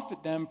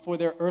profit them for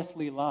their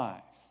earthly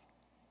lives.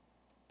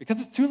 Because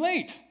it's too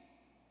late.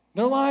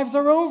 Their lives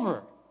are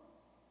over.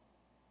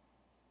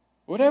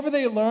 Whatever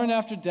they learn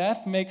after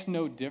death makes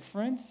no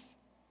difference.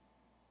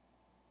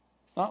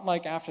 It's not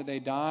like after they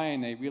die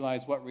and they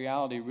realize what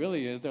reality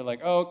really is, they're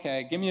like, oh,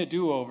 okay, give me a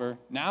do-over.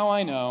 Now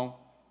I know.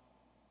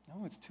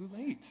 No, it's too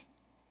late.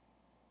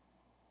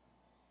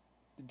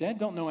 The dead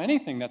don't know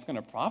anything that's going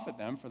to profit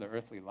them for their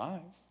earthly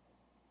lives.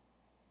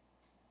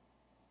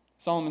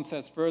 Solomon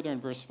says further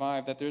in verse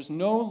 5 that there's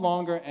no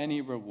longer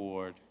any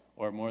reward,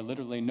 or more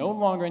literally, no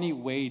longer any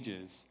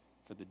wages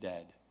for the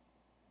dead.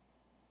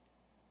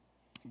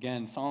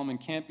 Again, Solomon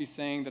can't be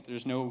saying that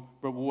there's no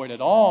reward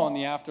at all in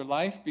the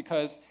afterlife,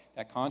 because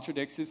that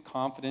contradicts his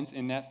confidence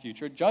in that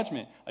future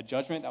judgment, a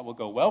judgment that will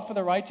go well for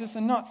the righteous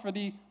and not for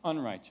the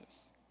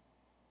unrighteous.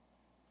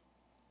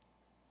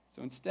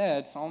 So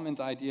instead,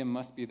 Solomon's idea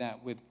must be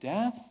that with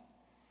death,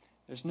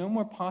 there's no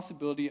more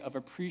possibility of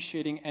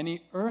appreciating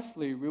any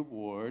earthly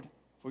reward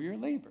for your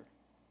labor.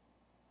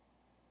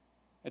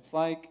 It's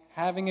like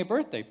having a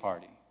birthday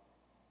party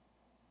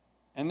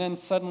and then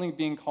suddenly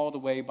being called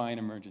away by an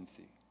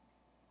emergency.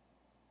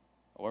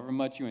 However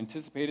much you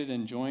anticipated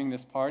enjoying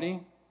this party,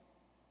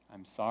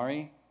 I'm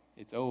sorry,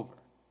 it's over.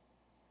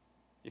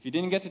 If you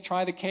didn't get to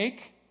try the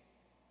cake,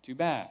 too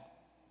bad.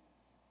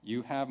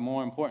 You have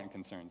more important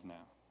concerns now.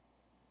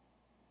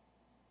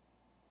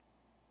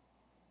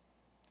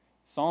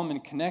 Solomon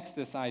connects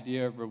this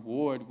idea of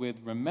reward with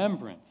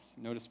remembrance.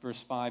 Notice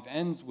verse 5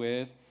 ends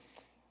with,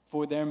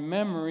 for their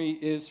memory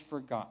is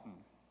forgotten.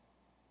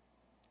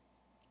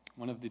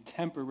 One of the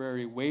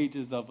temporary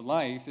wages of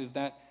life is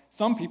that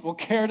some people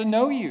care to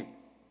know you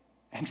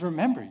and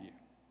remember you.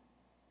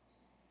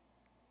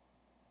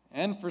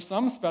 And for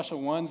some special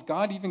ones,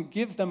 God even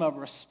gives them a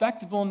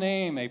respectable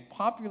name, a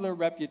popular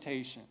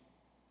reputation.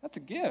 That's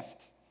a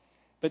gift.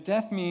 But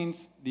death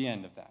means the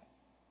end of that.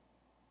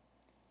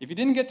 If you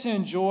didn't get to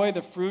enjoy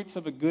the fruits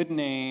of a good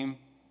name,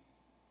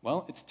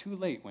 well, it's too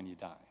late when you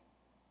die.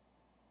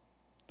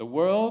 The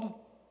world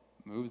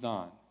moves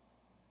on,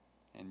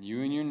 and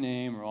you and your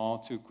name are all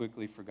too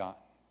quickly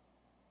forgotten.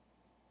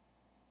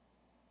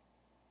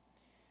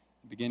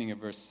 The beginning of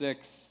verse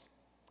 6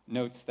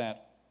 notes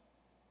that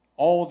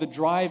all the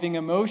driving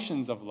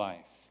emotions of life,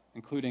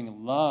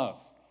 including love,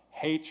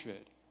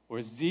 hatred,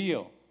 or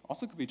zeal,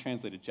 also could be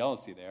translated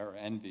jealousy there, or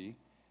envy,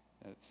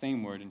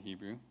 same word in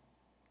Hebrew.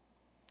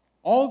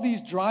 All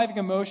these driving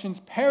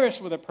emotions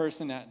perish with a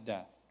person at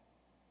death.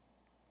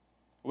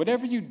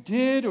 Whatever you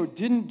did or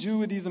didn't do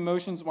with these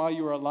emotions while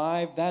you were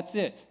alive, that's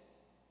it.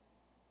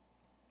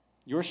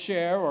 Your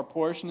share or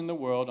portion in the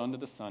world under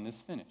the sun is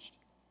finished.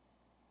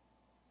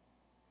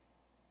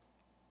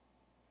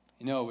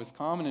 You know, it was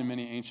common in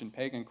many ancient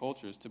pagan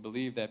cultures to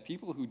believe that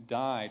people who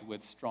died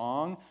with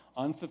strong,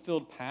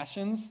 unfulfilled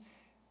passions,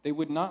 they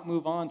would not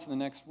move on to the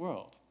next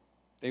world.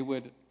 They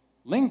would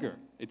linger.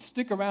 They'd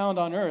stick around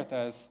on earth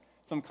as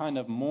some kind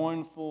of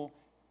mournful,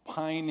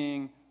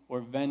 pining, or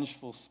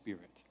vengeful spirit.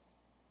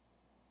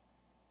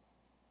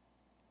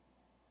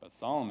 But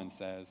Solomon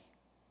says,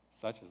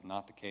 such is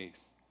not the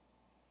case.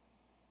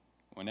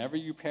 Whenever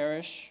you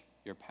perish,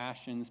 your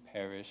passions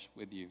perish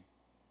with you.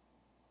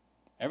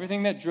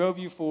 Everything that drove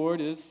you forward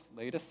is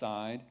laid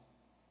aside.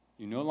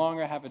 You no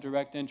longer have a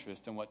direct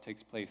interest in what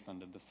takes place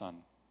under the sun.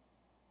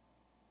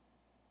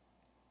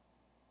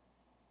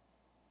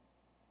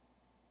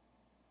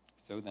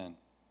 So then,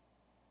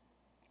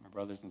 my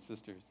brothers and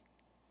sisters,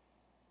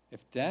 if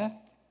death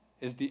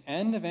is the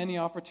end of any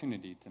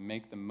opportunity to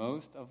make the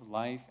most of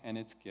life and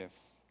its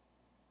gifts,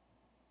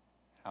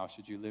 how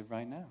should you live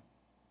right now?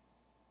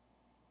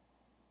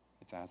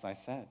 It's as I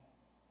said.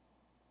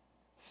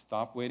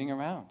 Stop waiting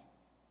around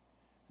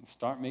and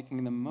start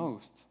making the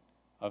most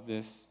of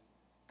this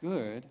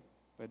good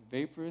but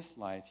vaporous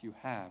life you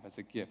have as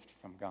a gift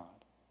from God.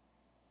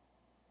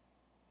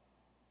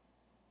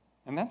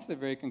 And that's the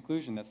very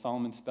conclusion that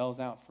Solomon spells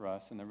out for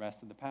us in the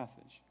rest of the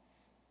passage.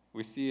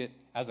 We see it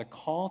as a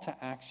call to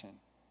action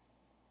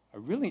a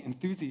really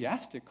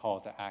enthusiastic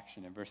call to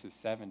action in verses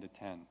 7 to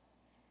 10.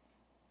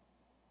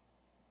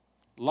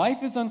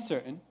 Life is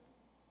uncertain.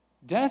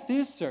 Death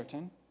is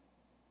certain.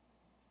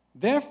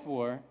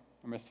 Therefore,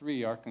 number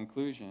 3, our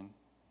conclusion,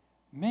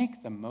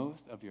 make the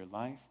most of your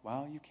life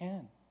while you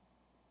can.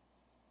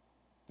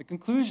 The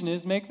conclusion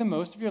is make the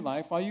most of your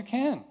life while you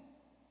can.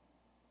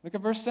 Look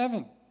at verse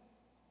 7.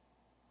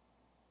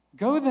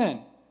 Go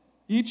then,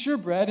 eat your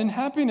bread in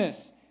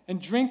happiness,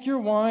 and drink your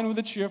wine with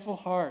a cheerful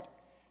heart,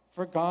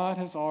 for God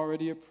has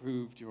already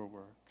approved your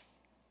works.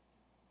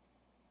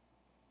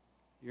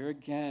 Here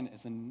again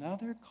is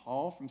another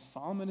call from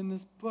Solomon in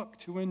this book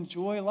to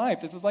enjoy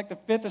life. This is like the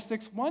 5th or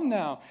 6th one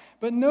now.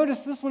 But notice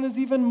this one is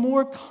even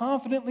more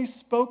confidently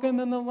spoken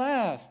than the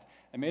last.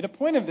 I made a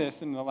point of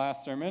this in the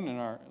last sermon in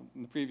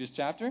the previous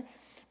chapter,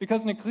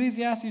 because in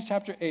Ecclesiastes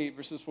chapter 8,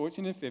 verses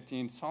 14 and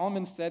 15,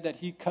 Solomon said that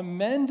he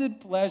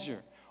commended pleasure,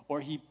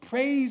 or he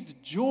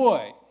praised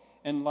joy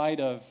in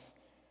light of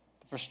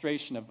the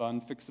frustration of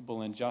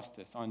unfixable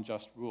injustice,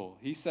 unjust rule.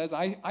 He says,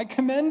 I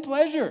commend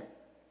pleasure.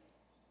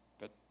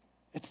 But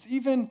it's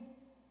even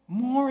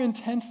more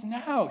intense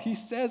now. He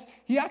says,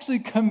 he actually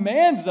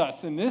commands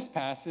us in this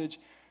passage,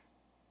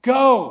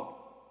 go.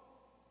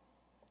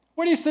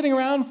 What are you sitting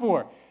around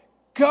for?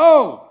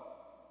 Go.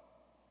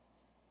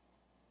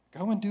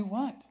 Go and do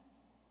what?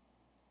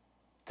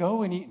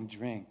 Go and eat and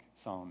drink,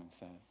 Solomon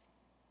says.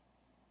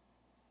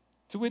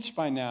 To which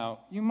by now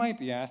you might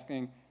be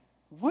asking,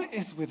 what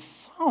is with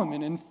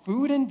Solomon and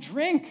food and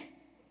drink?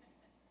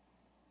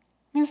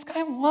 I mean, this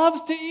guy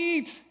loves to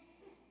eat.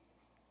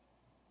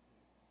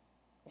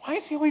 Why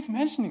is he always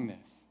mentioning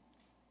this?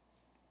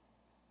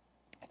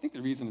 I think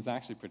the reason is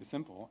actually pretty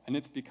simple, and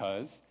it's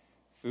because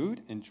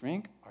food and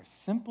drink are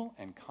simple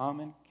and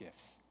common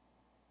gifts.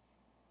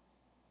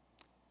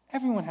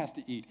 Everyone has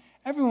to eat.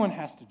 Everyone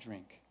has to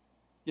drink.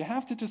 You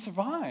have to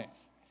survive.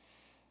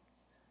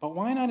 But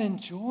why not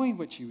enjoy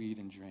what you eat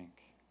and drink?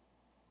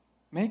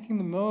 Making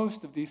the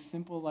most of these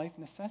simple life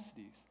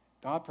necessities.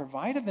 God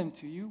provided them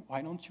to you.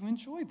 Why don't you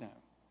enjoy them?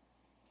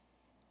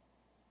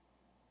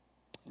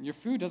 And your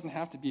food doesn't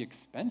have to be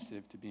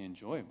expensive to be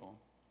enjoyable.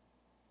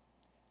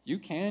 You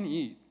can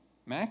eat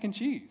mac and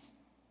cheese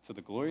to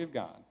the glory of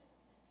God.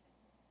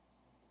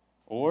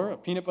 Or a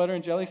peanut butter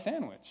and jelly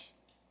sandwich.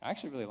 I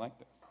actually really like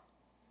this.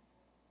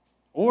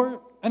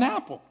 Or an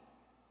apple.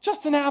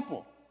 Just an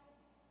apple.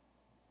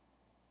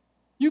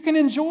 You can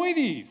enjoy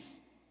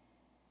these.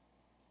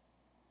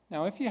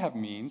 Now, if you have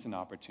means and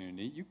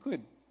opportunity, you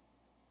could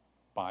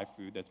buy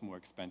food that's more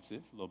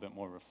expensive, a little bit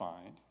more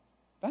refined.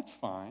 That's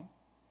fine.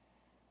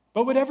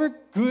 But whatever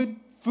good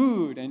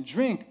food and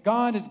drink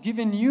God has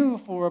given you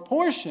for a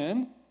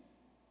portion,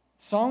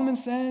 Solomon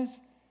says,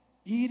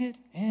 eat it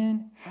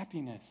in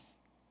happiness.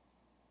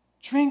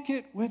 Drink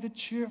it with a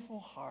cheerful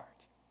heart.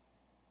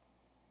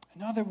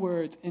 In other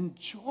words,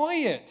 enjoy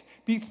it.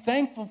 Be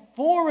thankful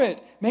for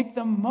it. Make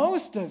the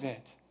most of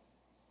it.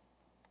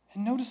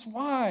 And notice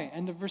why.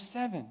 End of verse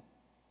 7.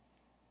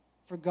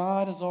 For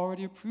God has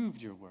already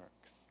approved your works.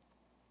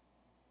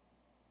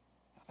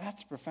 Now,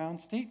 that's a profound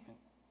statement.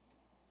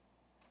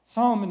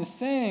 Solomon is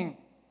saying,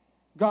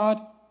 God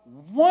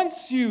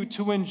wants you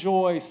to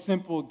enjoy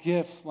simple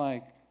gifts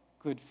like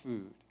good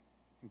food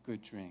and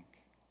good drink.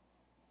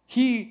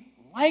 He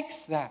likes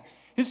that.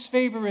 His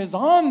favor is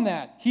on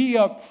that. He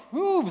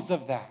approves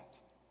of that.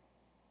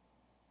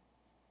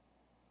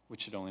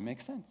 Which should only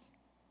make sense.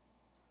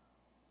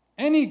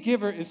 Any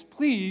giver is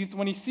pleased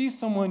when he sees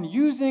someone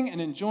using and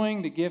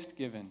enjoying the gift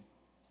given.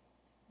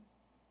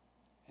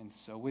 And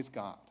so is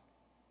God.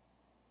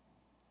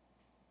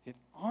 It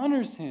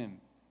honors him.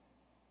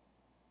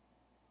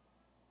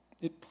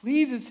 It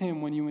pleases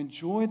him when you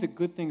enjoy the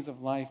good things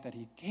of life that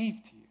he gave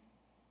to you.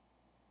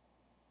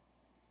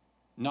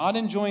 Not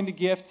enjoying the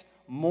gift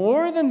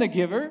more than the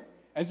giver,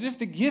 as if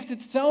the gift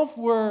itself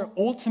were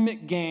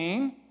ultimate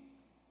gain.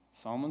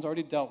 Solomon's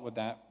already dealt with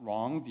that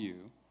wrong view.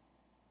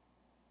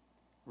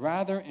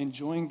 Rather,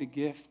 enjoying the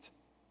gift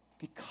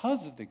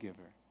because of the giver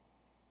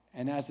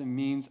and as a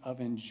means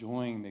of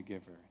enjoying the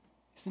giver.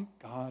 Isn't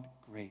God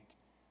great?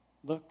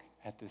 Look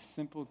at this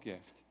simple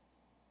gift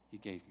he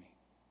gave me.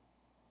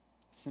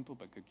 Simple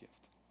but good gift.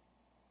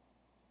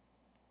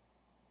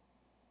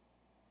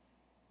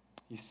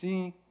 You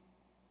see,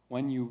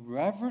 when you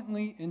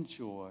reverently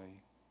enjoy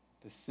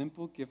the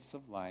simple gifts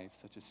of life,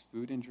 such as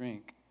food and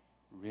drink,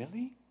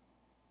 really,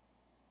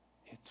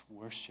 it's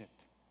worship.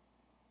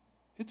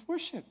 It's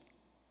worship.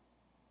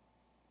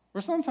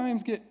 We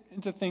sometimes get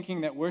into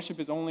thinking that worship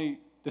is only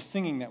the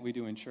singing that we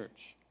do in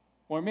church.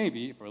 Or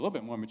maybe, if we're a little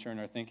bit more mature in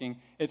our thinking,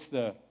 it's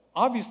the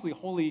obviously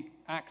holy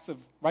acts of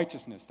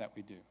righteousness that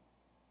we do.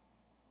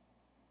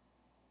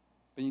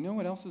 But you know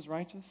what else is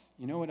righteous?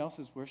 You know what else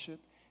is worship?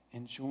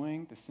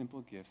 Enjoying the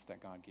simple gifts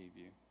that God gave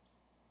you.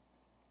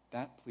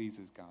 That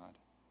pleases God.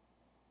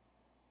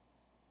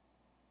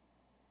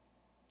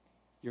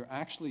 You're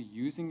actually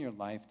using your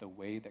life the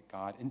way that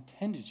God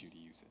intended you to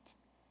use it.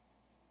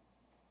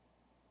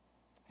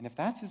 And if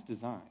that's his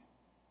design,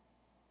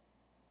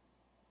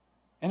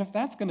 and if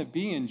that's going to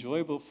be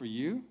enjoyable for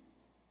you,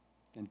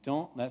 then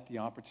don't let the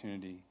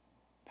opportunity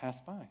pass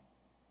by.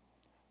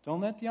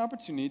 Don't let the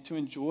opportunity to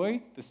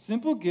enjoy the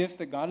simple gifts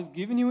that God has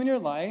given you in your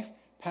life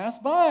pass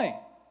by.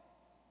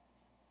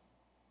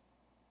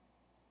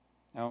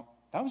 Now,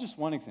 that was just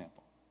one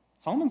example.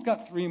 Solomon's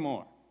got 3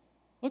 more.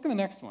 Look at the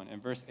next one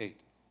in verse 8.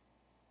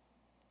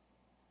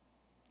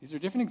 These are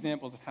different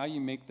examples of how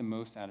you make the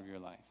most out of your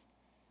life.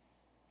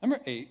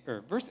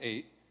 Verse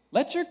 8,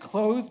 let your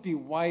clothes be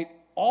white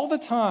all the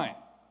time,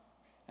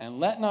 and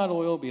let not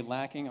oil be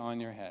lacking on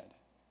your head.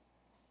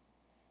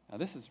 Now,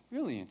 this is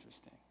really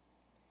interesting.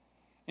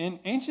 In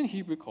ancient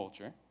Hebrew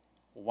culture,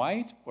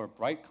 white or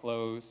bright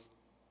clothes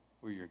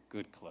were your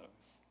good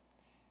clothes.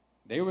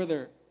 They were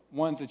the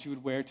ones that you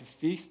would wear to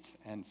feasts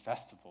and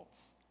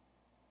festivals.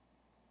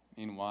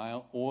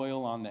 Meanwhile,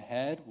 oil on the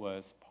head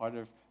was part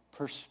of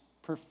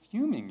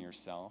perfuming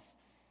yourself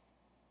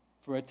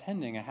for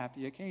attending a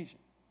happy occasion.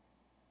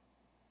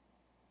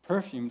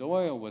 Perfumed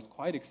oil was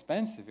quite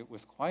expensive. It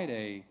was quite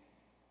a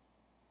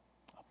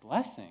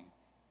blessing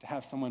to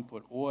have someone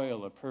put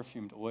oil or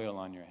perfumed oil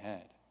on your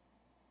head.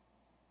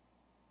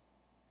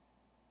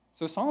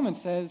 So Solomon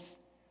says,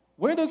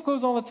 wear those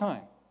clothes all the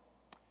time.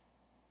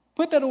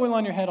 Put that oil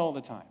on your head all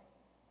the time.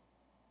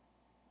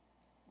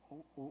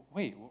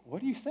 Wait,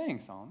 what are you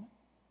saying, Solomon?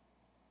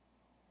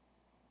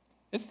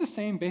 It's the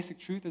same basic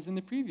truth as in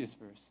the previous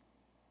verse.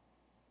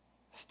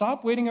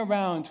 Stop waiting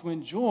around to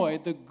enjoy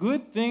the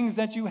good things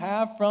that you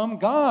have from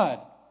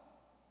God.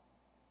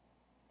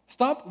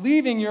 Stop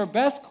leaving your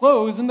best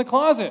clothes in the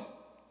closet.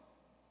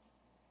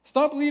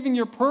 Stop leaving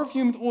your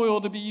perfumed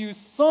oil to be used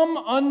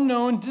some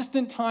unknown,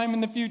 distant time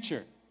in the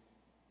future.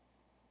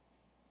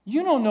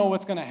 You don't know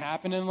what's going to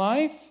happen in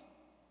life.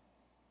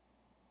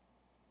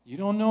 You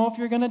don't know if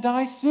you're going to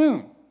die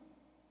soon.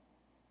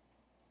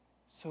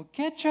 So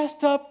get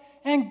dressed up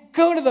and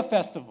go to the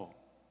festival.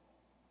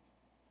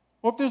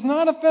 Or if there's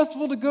not a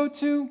festival to go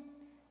to,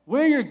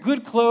 wear your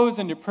good clothes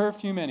and your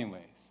perfume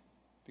anyways.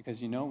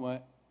 Because you know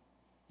what?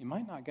 You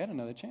might not get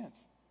another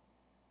chance.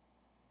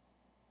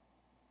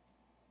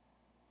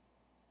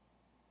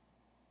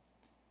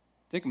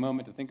 Take a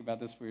moment to think about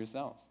this for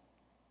yourselves.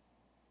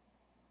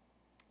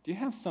 Do you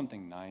have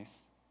something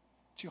nice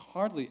that you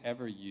hardly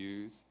ever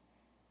use,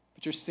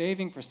 but you're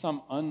saving for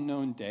some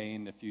unknown day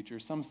in the future,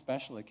 some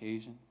special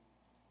occasion?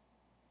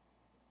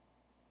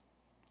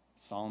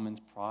 Solomon's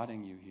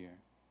prodding you here,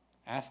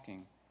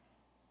 asking,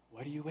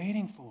 what are you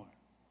waiting for?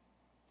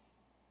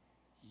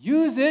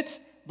 Use it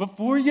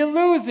before you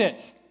lose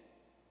it.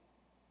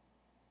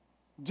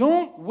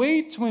 Don't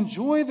wait to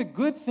enjoy the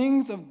good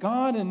things of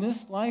God in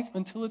this life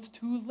until it's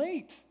too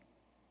late.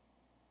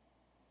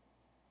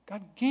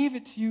 God gave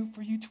it to you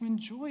for you to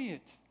enjoy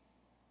it.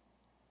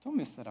 Don't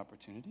miss that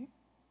opportunity.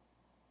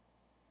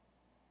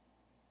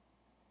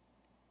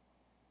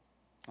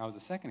 That was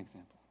the second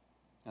example.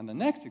 And the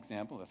next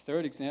example, the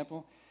third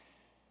example,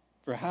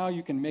 for how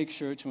you can make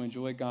sure to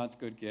enjoy God's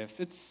good gifts,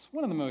 it's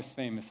one of the most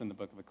famous in the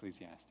book of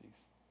Ecclesiastes.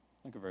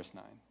 Look at verse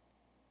 9.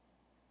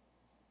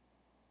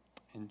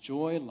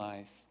 Enjoy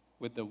life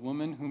with the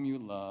woman whom you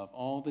love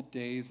all the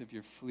days of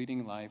your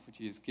fleeting life which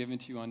he has given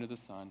to you under the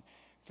sun.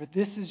 For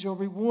this is your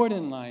reward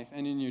in life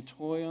and in your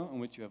toil in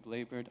which you have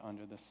labored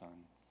under the sun.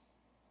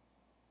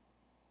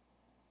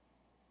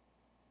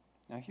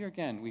 Now here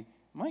again, we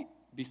might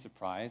be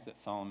surprised at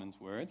Solomon's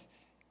words.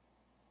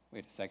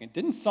 Wait a second.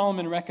 Didn't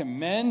Solomon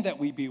recommend that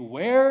we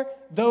beware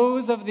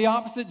those of the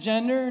opposite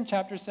gender in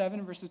chapter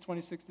 7, verses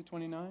 26 to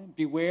 29?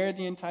 Beware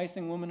the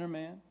enticing woman or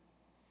man.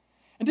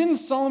 And didn't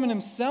Solomon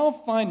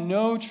himself find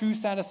no true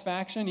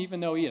satisfaction, even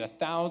though he had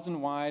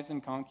 1,000 wives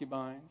and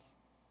concubines?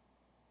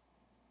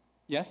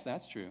 Yes,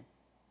 that's true.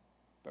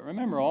 But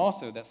remember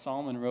also that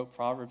Solomon wrote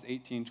Proverbs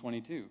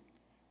 18:22.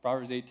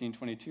 Proverbs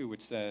 18:22,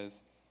 which says,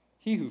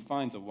 he who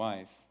finds a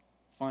wife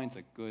finds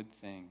a good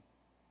thing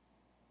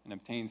and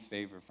obtains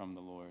favor from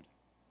the Lord.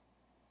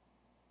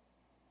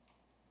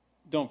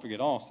 Don't forget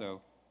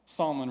also,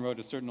 Solomon wrote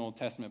a certain Old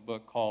Testament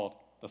book called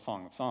the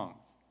Song of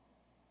Songs,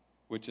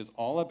 which is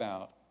all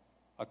about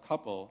a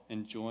couple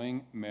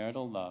enjoying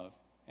marital love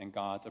and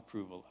God's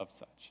approval of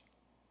such.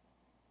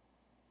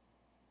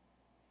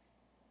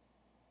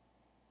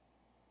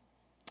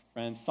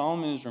 Friends,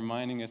 Solomon is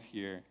reminding us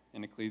here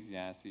in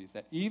Ecclesiastes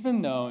that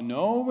even though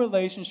no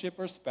relationship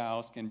or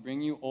spouse can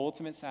bring you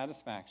ultimate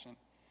satisfaction,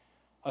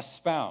 a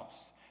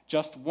spouse,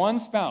 just one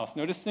spouse,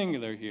 notice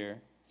singular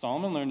here,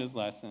 Solomon learned his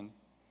lesson,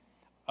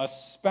 a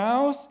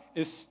spouse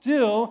is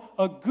still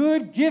a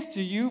good gift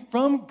to you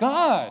from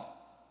God.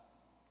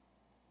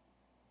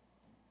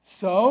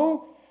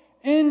 So,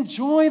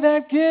 enjoy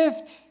that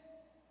gift.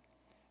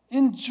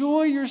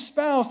 Enjoy your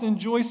spouse.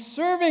 Enjoy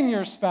serving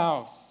your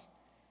spouse.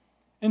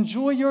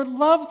 Enjoy your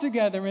love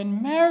together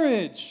in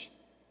marriage.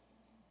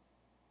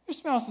 Your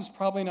spouse is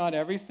probably not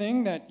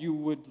everything that you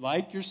would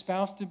like your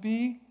spouse to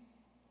be,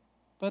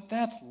 but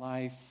that's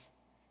life.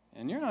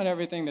 And you're not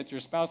everything that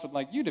your spouse would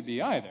like you to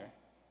be either.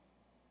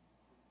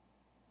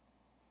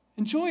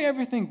 Enjoy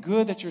everything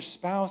good that your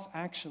spouse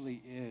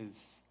actually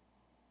is.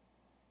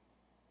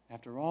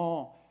 After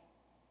all,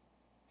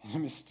 in a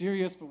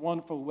mysterious but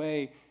wonderful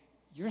way,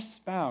 your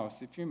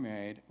spouse, if you're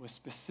married, was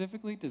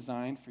specifically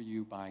designed for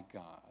you by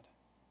God.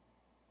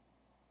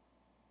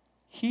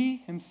 He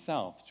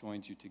himself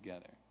joined you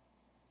together.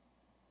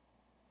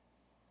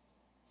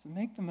 So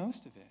make the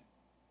most of it.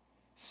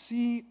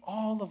 See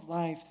all of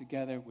life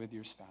together with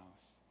your spouse.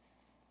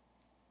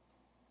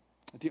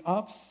 The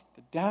ups,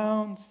 the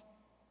downs,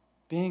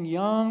 being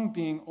young,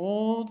 being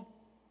old,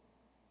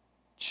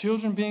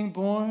 children being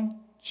born,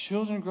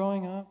 children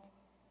growing up.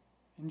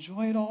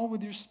 Enjoy it all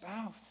with your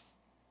spouse.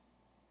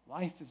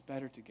 Life is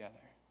better together.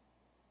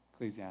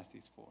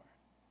 Ecclesiastes 4.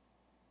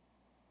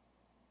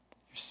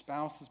 Your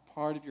spouse is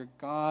part of your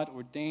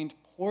God-ordained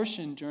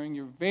portion during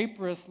your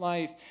vaporous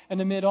life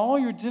and amid all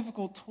your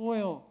difficult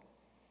toil.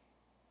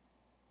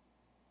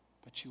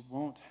 But you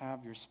won't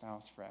have your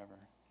spouse forever.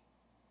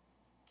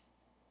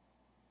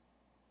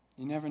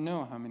 You never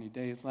know how many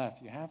days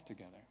left you have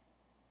together.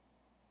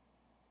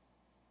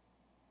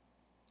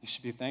 You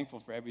should be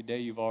thankful for every day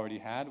you've already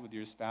had with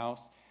your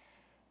spouse.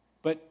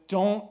 But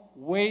don't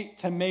wait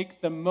to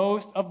make the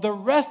most of the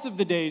rest of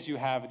the days you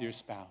have with your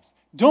spouse.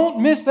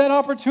 Don't miss that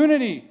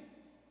opportunity.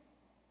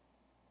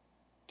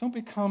 Don't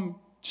become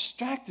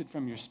distracted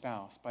from your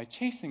spouse by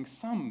chasing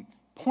some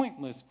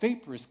pointless,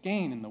 vaporous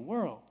gain in the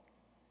world.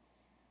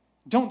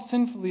 Don't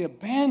sinfully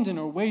abandon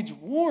or wage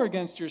war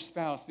against your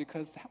spouse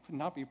because that would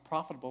not be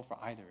profitable for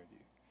either of you.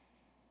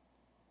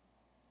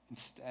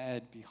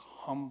 Instead, be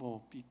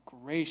humble, be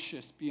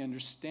gracious, be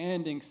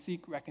understanding,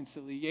 seek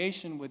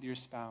reconciliation with your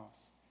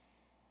spouse.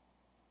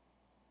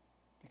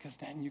 Because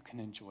then you can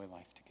enjoy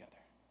life together.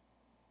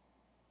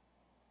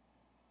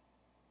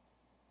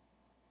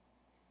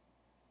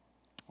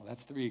 Well,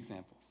 that's 3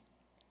 examples.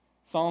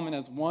 Solomon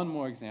has one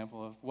more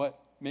example of what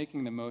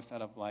making the most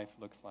out of life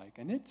looks like.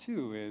 And it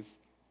too is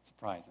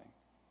surprising.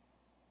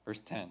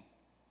 Verse 10.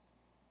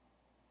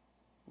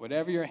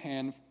 Whatever your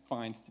hand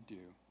finds to do,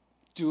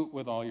 do it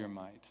with all your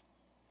might.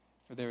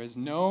 For there is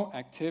no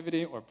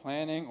activity or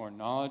planning or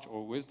knowledge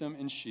or wisdom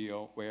in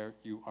Sheol where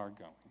you are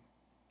going.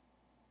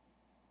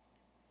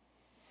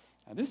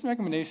 Now, this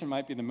recommendation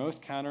might be the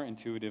most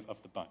counterintuitive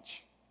of the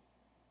bunch.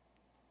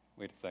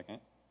 Wait a second.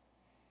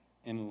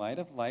 In light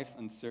of life's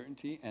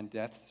uncertainty and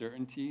death's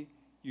certainty,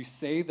 you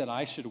say that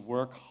I should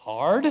work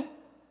hard?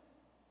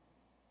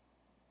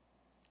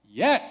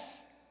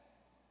 Yes.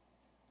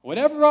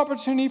 Whatever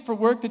opportunity for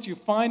work that you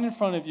find in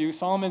front of you,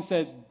 Solomon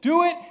says,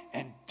 do it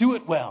and do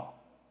it well.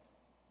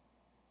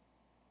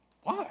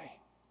 Why?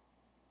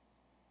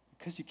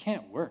 Because you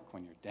can't work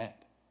when you're dead.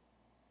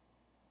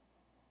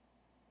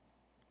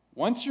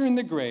 Once you're in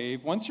the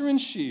grave, once you're in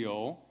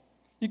Sheol,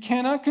 you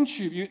cannot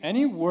contribute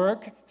any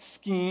work,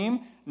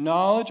 scheme,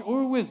 knowledge,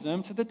 or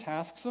wisdom to the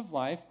tasks of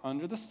life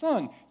under the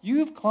sun.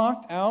 You've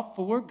clocked out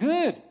for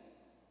good.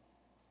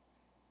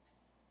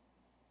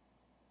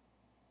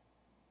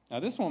 Now,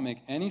 this won't make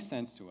any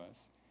sense to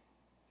us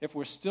if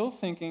we're still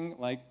thinking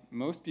like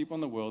most people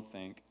in the world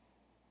think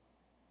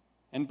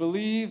and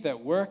believe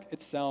that work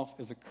itself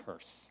is a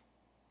curse.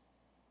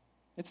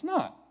 It's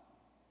not.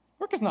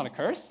 Work is not a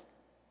curse.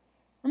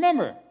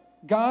 Remember,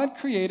 God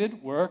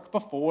created work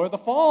before the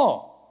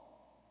fall,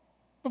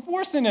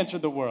 before sin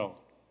entered the world.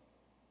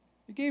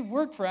 He gave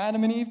work for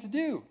Adam and Eve to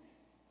do.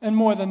 And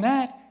more than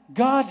that,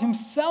 God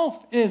himself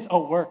is a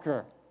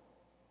worker.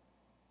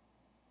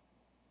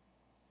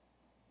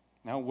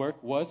 Now,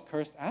 work was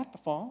cursed at the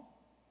fall,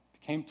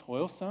 became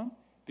toilsome,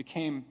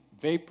 became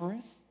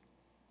vaporous,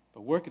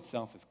 but work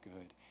itself is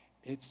good.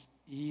 It's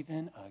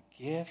even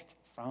a gift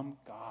from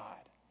God.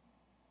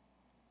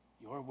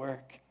 Your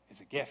work is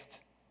a gift.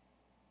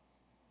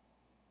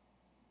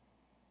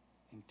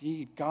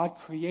 Indeed, God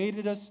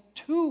created us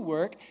to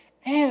work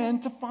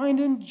and to find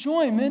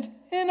enjoyment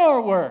in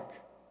our work.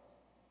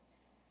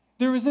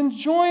 There is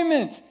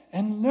enjoyment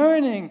in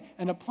learning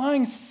and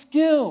applying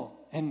skill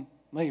in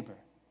labor.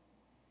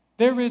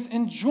 There is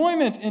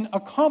enjoyment in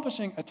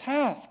accomplishing a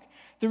task.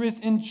 There is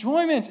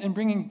enjoyment in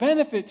bringing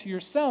benefit to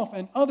yourself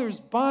and others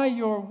by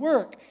your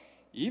work,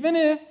 even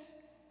if,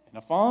 in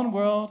a fallen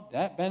world,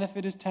 that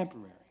benefit is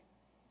temporary.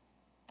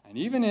 And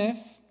even if,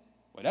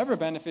 whatever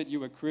benefit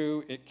you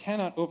accrue, it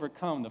cannot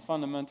overcome the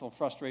fundamental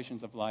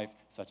frustrations of life,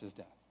 such as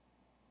death.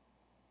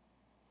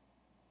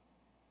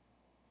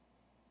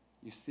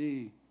 You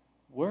see,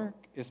 work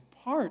is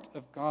part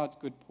of God's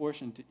good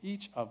portion to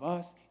each of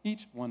us,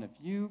 each one of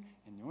you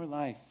in your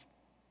life.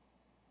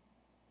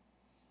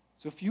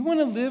 So if you want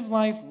to live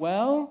life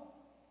well,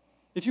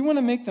 if you want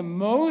to make the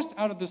most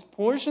out of this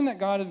portion that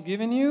God has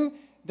given you,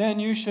 then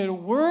you should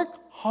work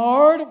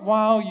hard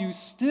while you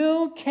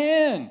still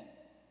can.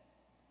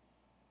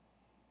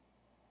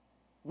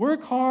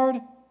 Work hard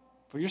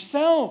for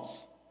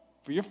yourselves,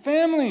 for your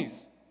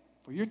families,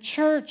 for your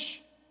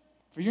church,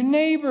 for your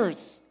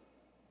neighbors,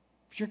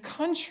 for your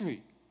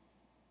country,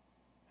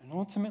 and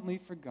ultimately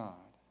for God.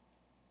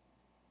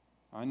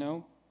 I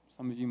know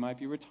some of you might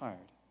be retired.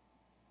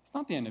 It's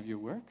not the end of your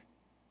work.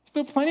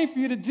 Still plenty for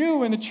you to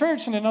do in the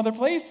church and in other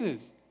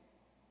places.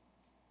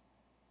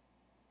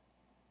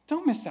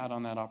 Don't miss out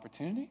on that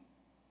opportunity.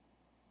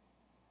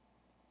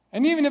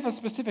 And even if a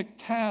specific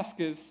task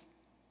is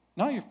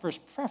not your first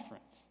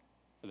preference,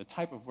 for the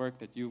type of work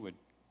that you would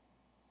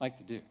like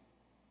to do,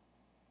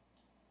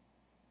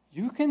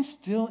 you can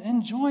still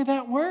enjoy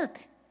that work.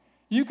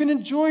 You can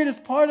enjoy it as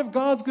part of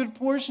God's good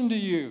portion to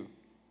you.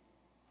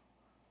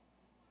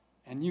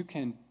 And you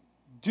can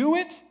do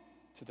it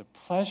to the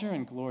pleasure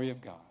and glory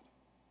of God.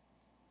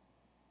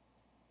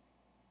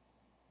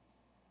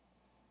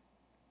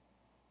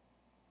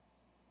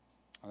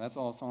 Well, that's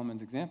all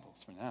Solomon's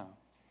examples for now.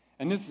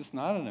 And is this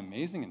not an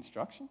amazing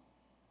instruction?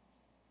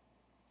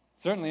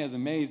 Certainly has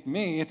amazed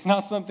me. It's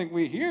not something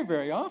we hear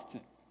very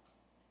often.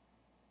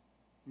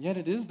 Yet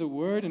it is the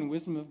word and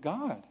wisdom of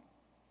God,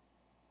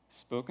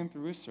 spoken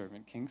through his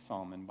servant, King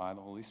Solomon, by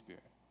the Holy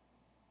Spirit.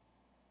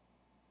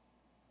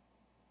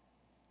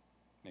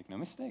 Make no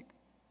mistake,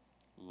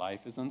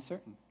 life is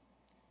uncertain.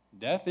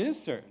 Death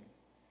is certain,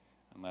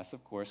 unless,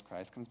 of course,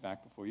 Christ comes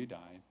back before you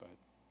die. But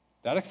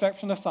that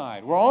exception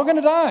aside, we're all going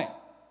to die.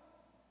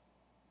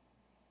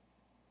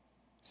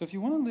 So if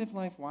you want to live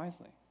life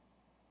wisely,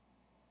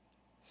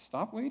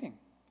 stop waiting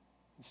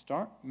and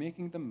start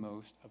making the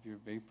most of your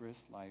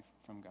vaporous life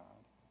from God.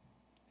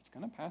 It's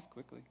going to pass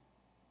quickly.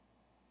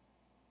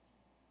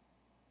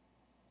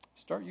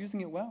 Start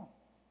using it well.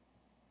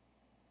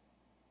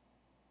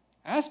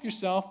 Ask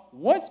yourself,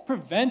 what's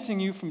preventing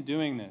you from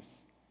doing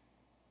this?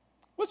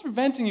 What's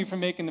preventing you from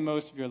making the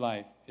most of your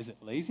life? Is it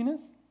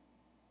laziness?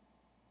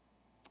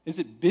 Is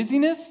it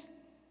busyness?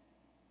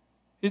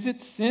 Is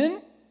it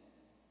sin?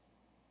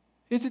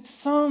 Is it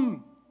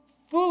some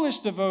foolish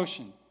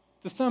devotion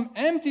to some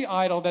empty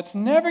idol that's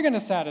never going to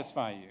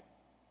satisfy you,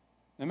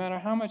 no matter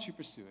how much you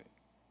pursue it?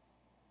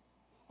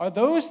 Are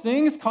those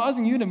things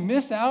causing you to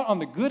miss out on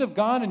the good of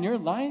God in your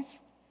life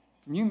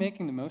from you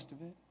making the most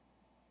of it?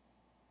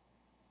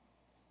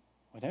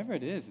 Whatever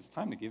it is, it's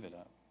time to give it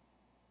up.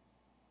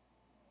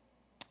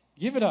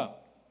 Give it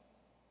up.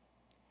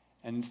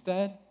 And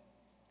instead,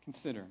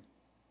 consider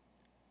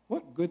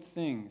what good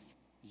things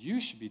you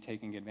should be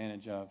taking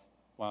advantage of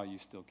while you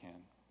still can.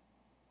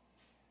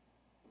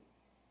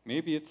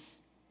 Maybe it's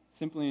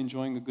simply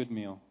enjoying a good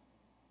meal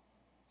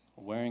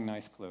or wearing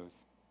nice clothes.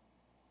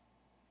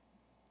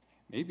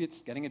 Maybe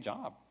it's getting a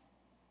job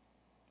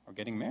or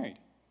getting married.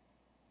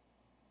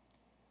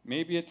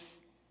 Maybe it's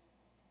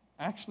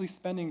actually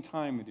spending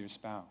time with your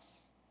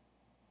spouse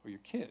or your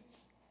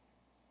kids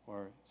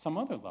or some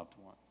other loved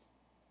ones.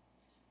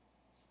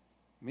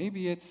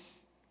 Maybe it's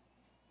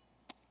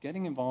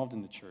getting involved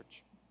in the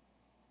church,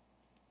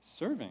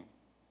 serving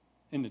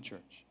in the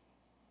church,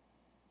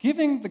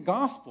 giving the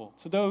gospel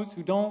to those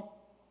who don't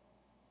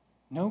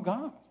know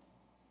God.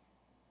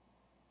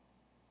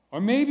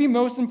 Or maybe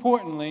most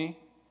importantly,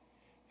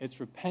 it's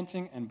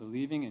repenting and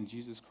believing in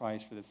Jesus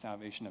Christ for the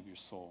salvation of your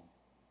soul.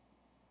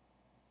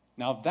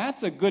 Now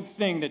that's a good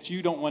thing that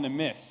you don't want to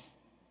miss.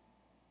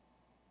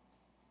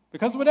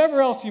 Because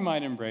whatever else you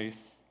might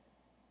embrace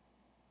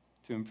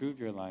to improve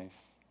your life,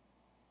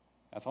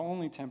 that's all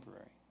only temporary.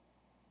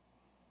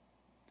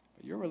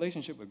 But your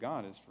relationship with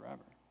God is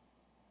forever.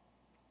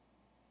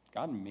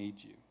 God made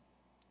you.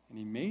 And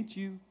he made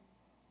you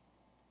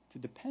to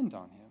depend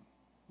on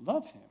him,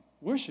 love him,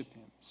 worship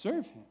him,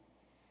 serve him.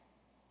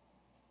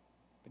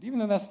 But even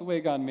though that's the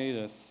way God made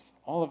us,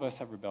 all of us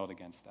have rebelled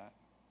against that.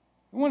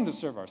 We wanted to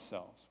serve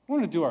ourselves. We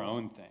wanted to do our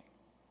own thing.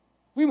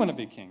 We want to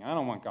be king. I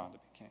don't want God to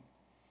be king.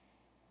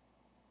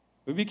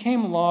 We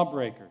became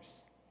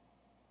lawbreakers.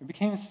 We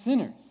became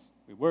sinners.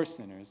 We were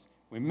sinners.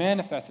 We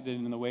manifested it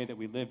in the way that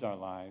we lived our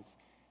lives.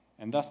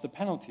 And thus the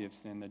penalty of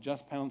sin, the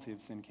just penalty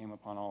of sin, came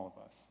upon all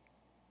of us,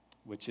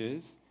 which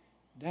is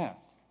death.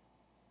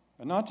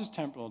 But not just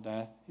temporal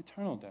death,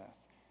 eternal death.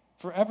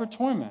 Forever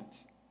torment.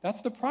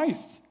 That's the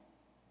price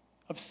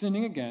of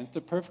sinning against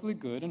a perfectly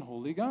good and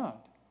holy God.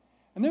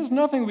 And there's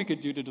nothing we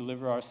could do to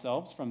deliver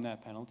ourselves from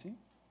that penalty.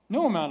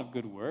 No amount of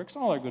good works.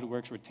 All our good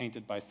works were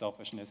tainted by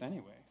selfishness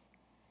anyways.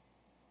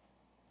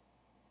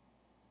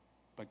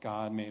 But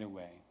God made a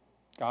way.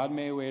 God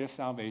made a way to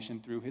salvation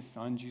through his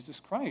Son, Jesus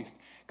Christ.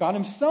 God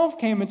himself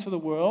came into the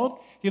world.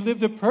 He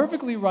lived a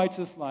perfectly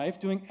righteous life,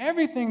 doing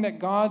everything that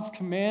God's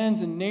commands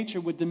and nature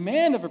would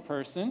demand of a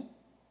person.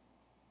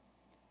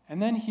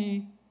 And then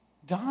he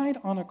died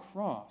on a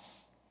cross.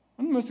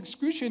 One of the most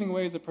excruciating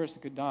ways a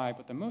person could die,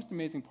 but the most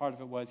amazing part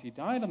of it was he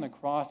died on the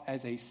cross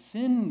as a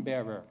sin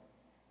bearer,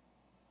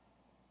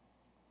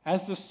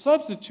 as the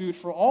substitute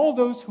for all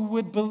those who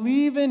would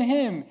believe in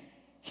him.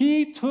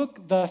 He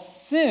took the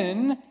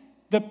sin,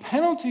 the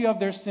penalty of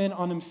their sin,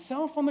 on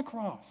himself on the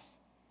cross.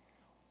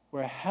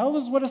 Where hell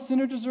is what a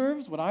sinner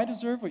deserves, what I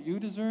deserve, what you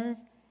deserve,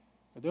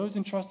 for those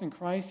who trust in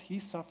Christ, he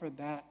suffered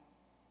that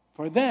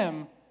for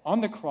them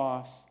on the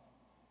cross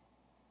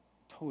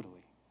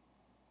totally,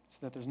 so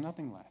that there's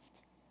nothing left.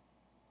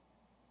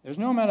 There's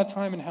no amount of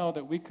time in hell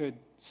that we could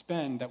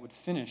spend that would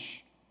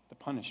finish the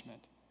punishment.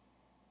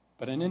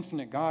 But an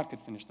infinite God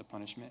could finish the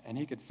punishment, and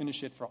he could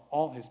finish it for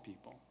all his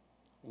people,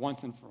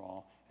 once and for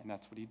all, and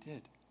that's what he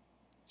did.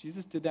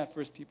 Jesus did that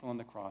for his people on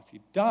the cross. He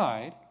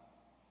died,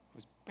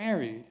 was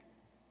buried,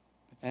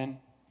 but then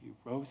he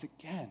rose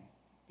again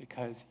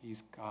because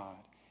he's God,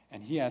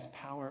 and he has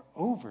power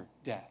over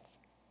death.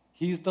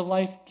 He's the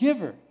life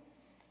giver.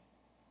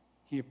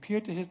 He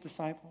appeared to his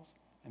disciples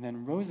and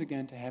then rose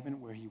again to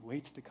heaven where he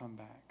waits to come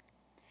back.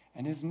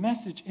 And his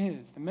message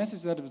is, the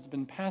message that has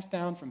been passed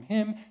down from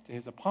him to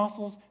his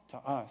apostles to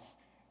us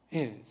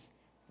is,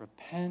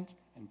 repent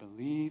and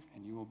believe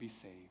and you will be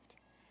saved.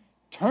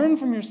 Turn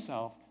from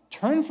yourself,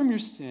 turn from your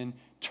sin,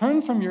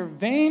 turn from your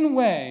vain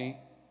way.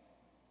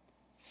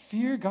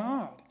 Fear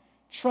God.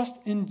 Trust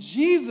in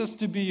Jesus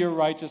to be your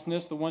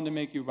righteousness, the one to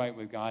make you right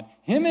with God,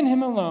 him and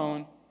him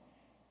alone,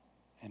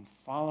 and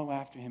follow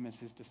after him as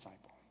his disciple.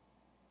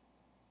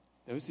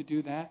 Those who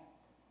do that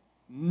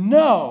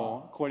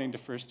know, according to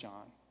 1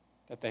 John,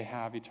 that they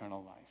have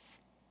eternal life.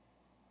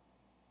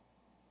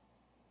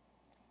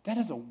 That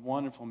is a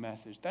wonderful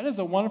message. That is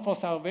a wonderful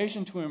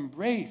salvation to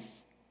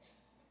embrace.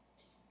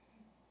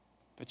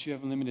 But you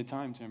have limited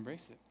time to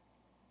embrace it.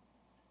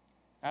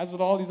 As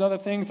with all these other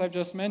things I've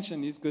just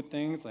mentioned, these good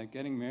things like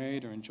getting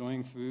married or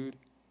enjoying food,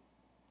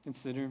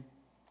 consider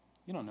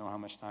you don't know how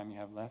much time you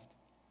have left.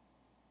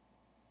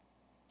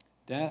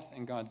 Death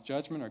and God's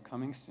judgment are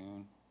coming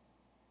soon.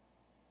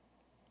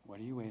 What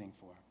are you waiting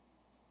for?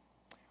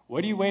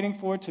 What are you waiting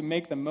for to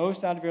make the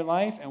most out of your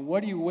life? And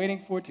what are you waiting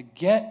for to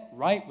get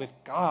right with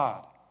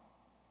God?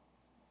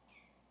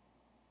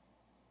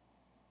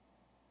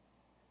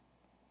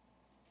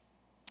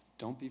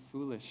 Don't be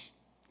foolish.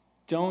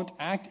 Don't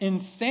act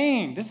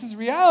insane. This is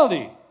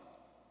reality.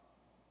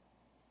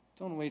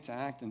 Don't wait to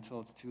act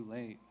until it's too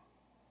late.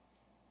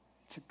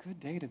 It's a good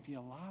day to be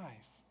alive.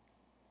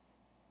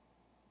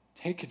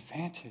 Take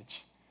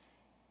advantage.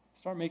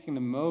 Start making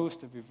the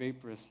most of your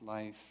vaporous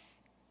life.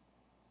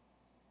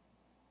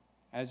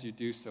 As you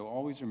do so,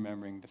 always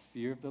remembering the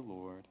fear of the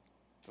Lord,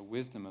 the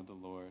wisdom of the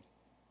Lord,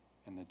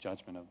 and the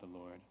judgment of the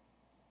Lord.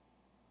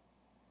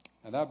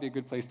 Now that would be a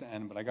good place to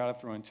end, but I got to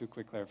throw in two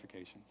quick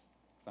clarifications,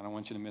 because I don't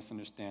want you to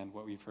misunderstand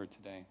what we've heard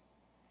today.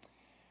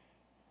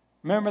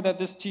 Remember that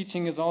this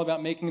teaching is all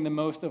about making the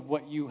most of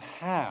what you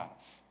have,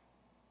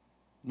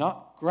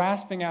 not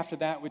grasping after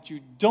that which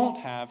you don't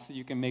have so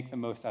you can make the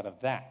most out of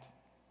that.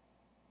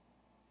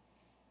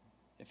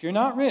 If you're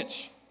not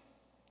rich,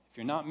 if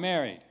you're not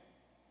married,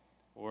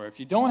 or if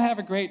you don't have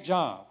a great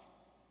job,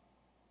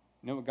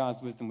 you know what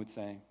God's wisdom would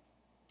say?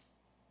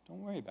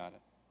 Don't worry about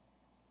it.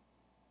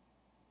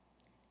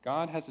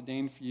 God has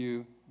ordained for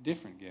you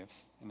different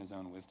gifts in his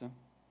own wisdom,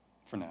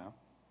 for now.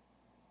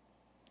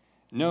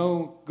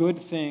 No good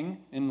thing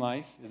in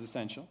life is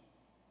essential.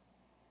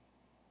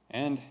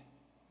 And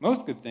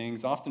most good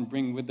things often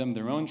bring with them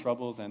their own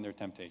troubles and their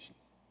temptations.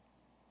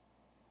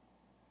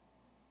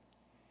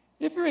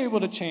 If you're able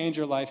to change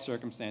your life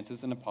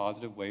circumstances in a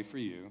positive way for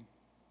you,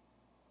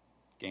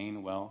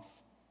 gain wealth,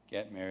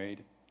 get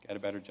married, get a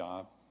better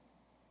job,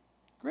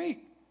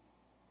 great.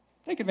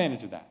 Take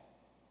advantage of that.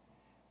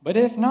 But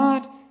if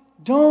not,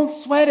 don't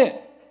sweat it.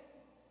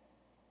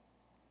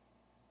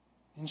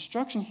 The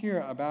instruction here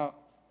about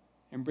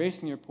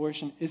embracing your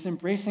portion is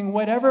embracing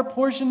whatever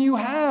portion you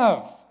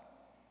have.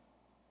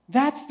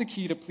 That's the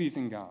key to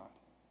pleasing God.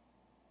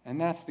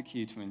 And that's the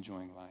key to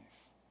enjoying life.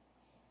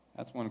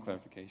 That's one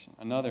clarification.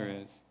 Another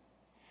is,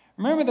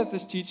 remember that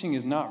this teaching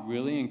is not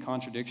really in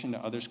contradiction to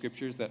other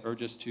scriptures that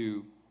urge us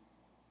to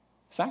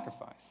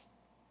sacrifice,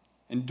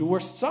 endure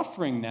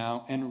suffering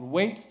now, and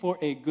wait for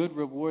a good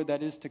reward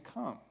that is to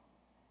come.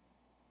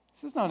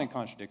 This is not in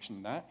contradiction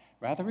to that.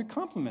 Rather, it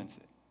complements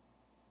it.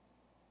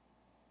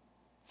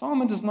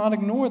 Solomon does not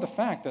ignore the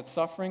fact that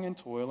suffering and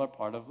toil are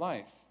part of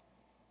life.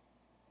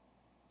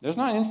 There's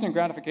not instant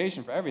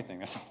gratification for everything.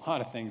 There's a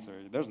lot of things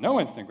there's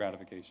no instant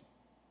gratification.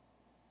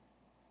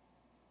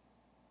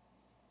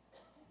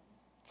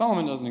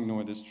 Solomon doesn't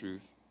ignore this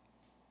truth.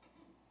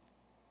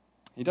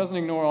 He doesn't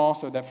ignore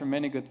also that for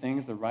many good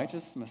things, the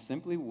righteous must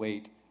simply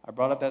wait. I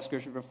brought up that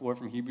scripture before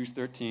from Hebrews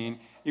 13.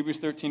 Hebrews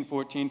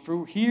 13:14.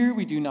 For here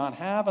we do not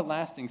have a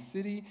lasting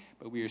city,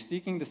 but we are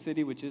seeking the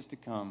city which is to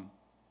come.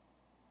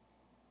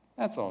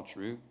 That's all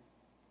true.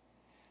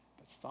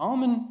 But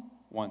Solomon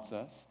wants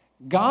us,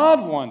 God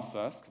wants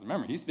us, because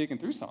remember, he's speaking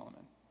through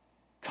Solomon.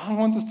 God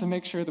wants us to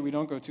make sure that we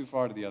don't go too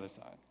far to the other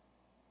side.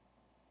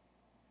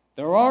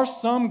 There are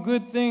some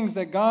good things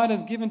that God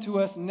has given to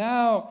us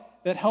now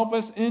that help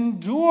us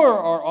endure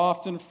our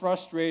often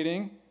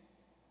frustrating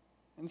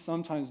and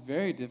sometimes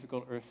very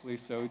difficult earthly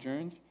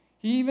sojourns.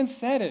 He even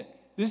said it.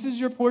 This is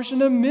your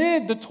portion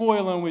amid the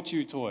toil in which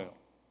you toil.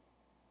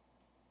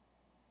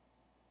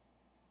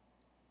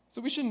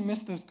 So we shouldn't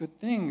miss those good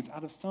things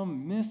out of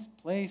some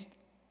misplaced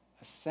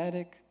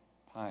ascetic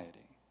piety.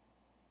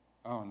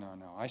 Oh, no,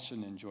 I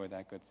shouldn't enjoy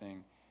that good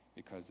thing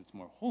because it's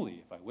more holy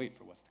if I wait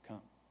for what's to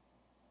come.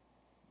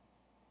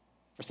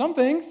 For some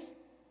things,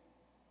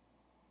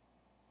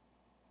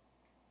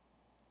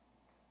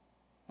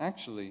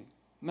 actually,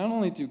 not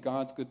only do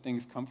God's good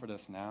things comfort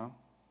us now,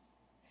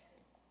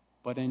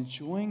 but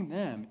enjoying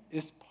them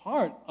is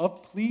part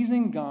of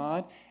pleasing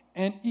God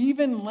and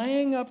even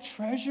laying up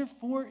treasure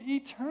for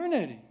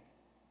eternity.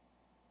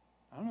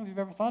 I don't know if you've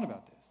ever thought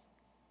about this.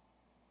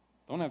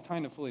 Don't have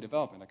time to fully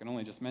develop it. I can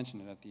only just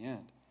mention it at the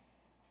end.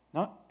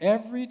 Not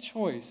every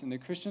choice in the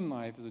Christian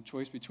life is a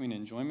choice between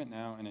enjoyment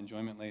now and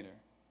enjoyment later.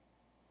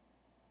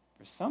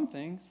 For some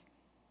things,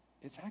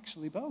 It's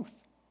actually both.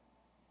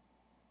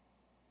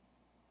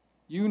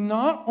 You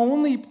not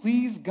only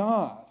please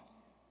God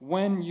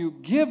when you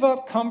give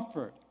up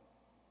comfort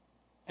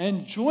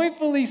and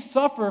joyfully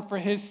suffer for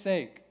his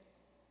sake.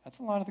 That's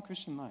a lot of the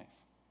Christian life.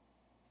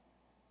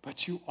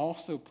 But you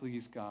also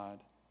please God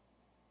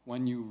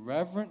when you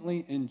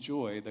reverently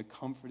enjoy the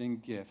comforting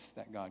gifts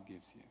that God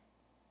gives you.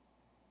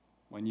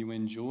 When you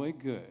enjoy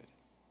good,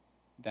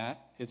 that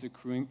is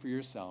accruing for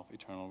yourself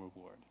eternal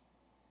reward.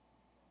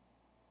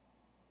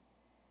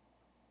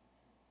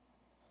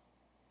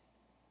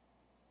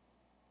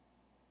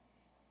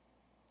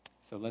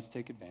 So let's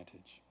take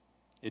advantage.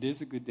 It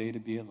is a good day to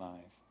be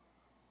alive.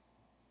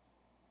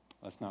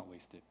 Let's not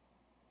waste it.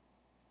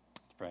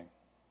 Let's pray.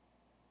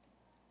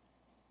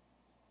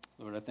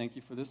 Lord, I thank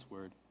you for this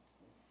word.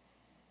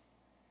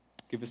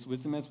 Give us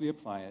wisdom as we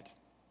apply it.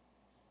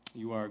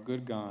 You are a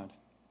good God,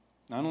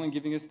 not only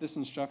giving us this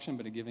instruction,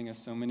 but giving us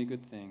so many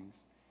good things.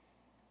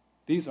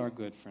 These are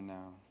good for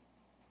now.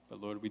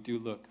 But Lord, we do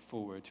look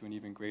forward to an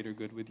even greater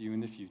good with you in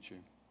the future.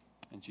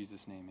 In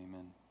Jesus' name,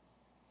 amen.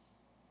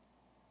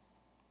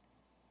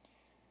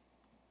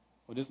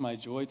 Well, it is my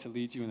joy to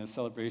lead you in the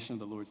celebration of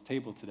the Lord's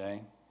table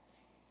today.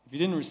 If you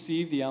didn't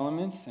receive the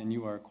elements and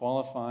you are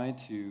qualified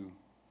to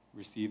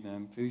receive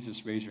them, please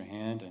just raise your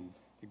hand and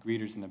the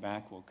greeters in the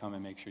back will come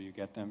and make sure you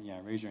get them. Yeah,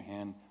 raise your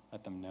hand,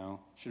 let them know.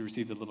 You should have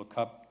received a little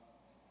cup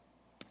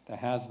that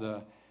has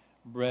the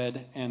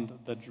bread and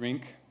the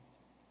drink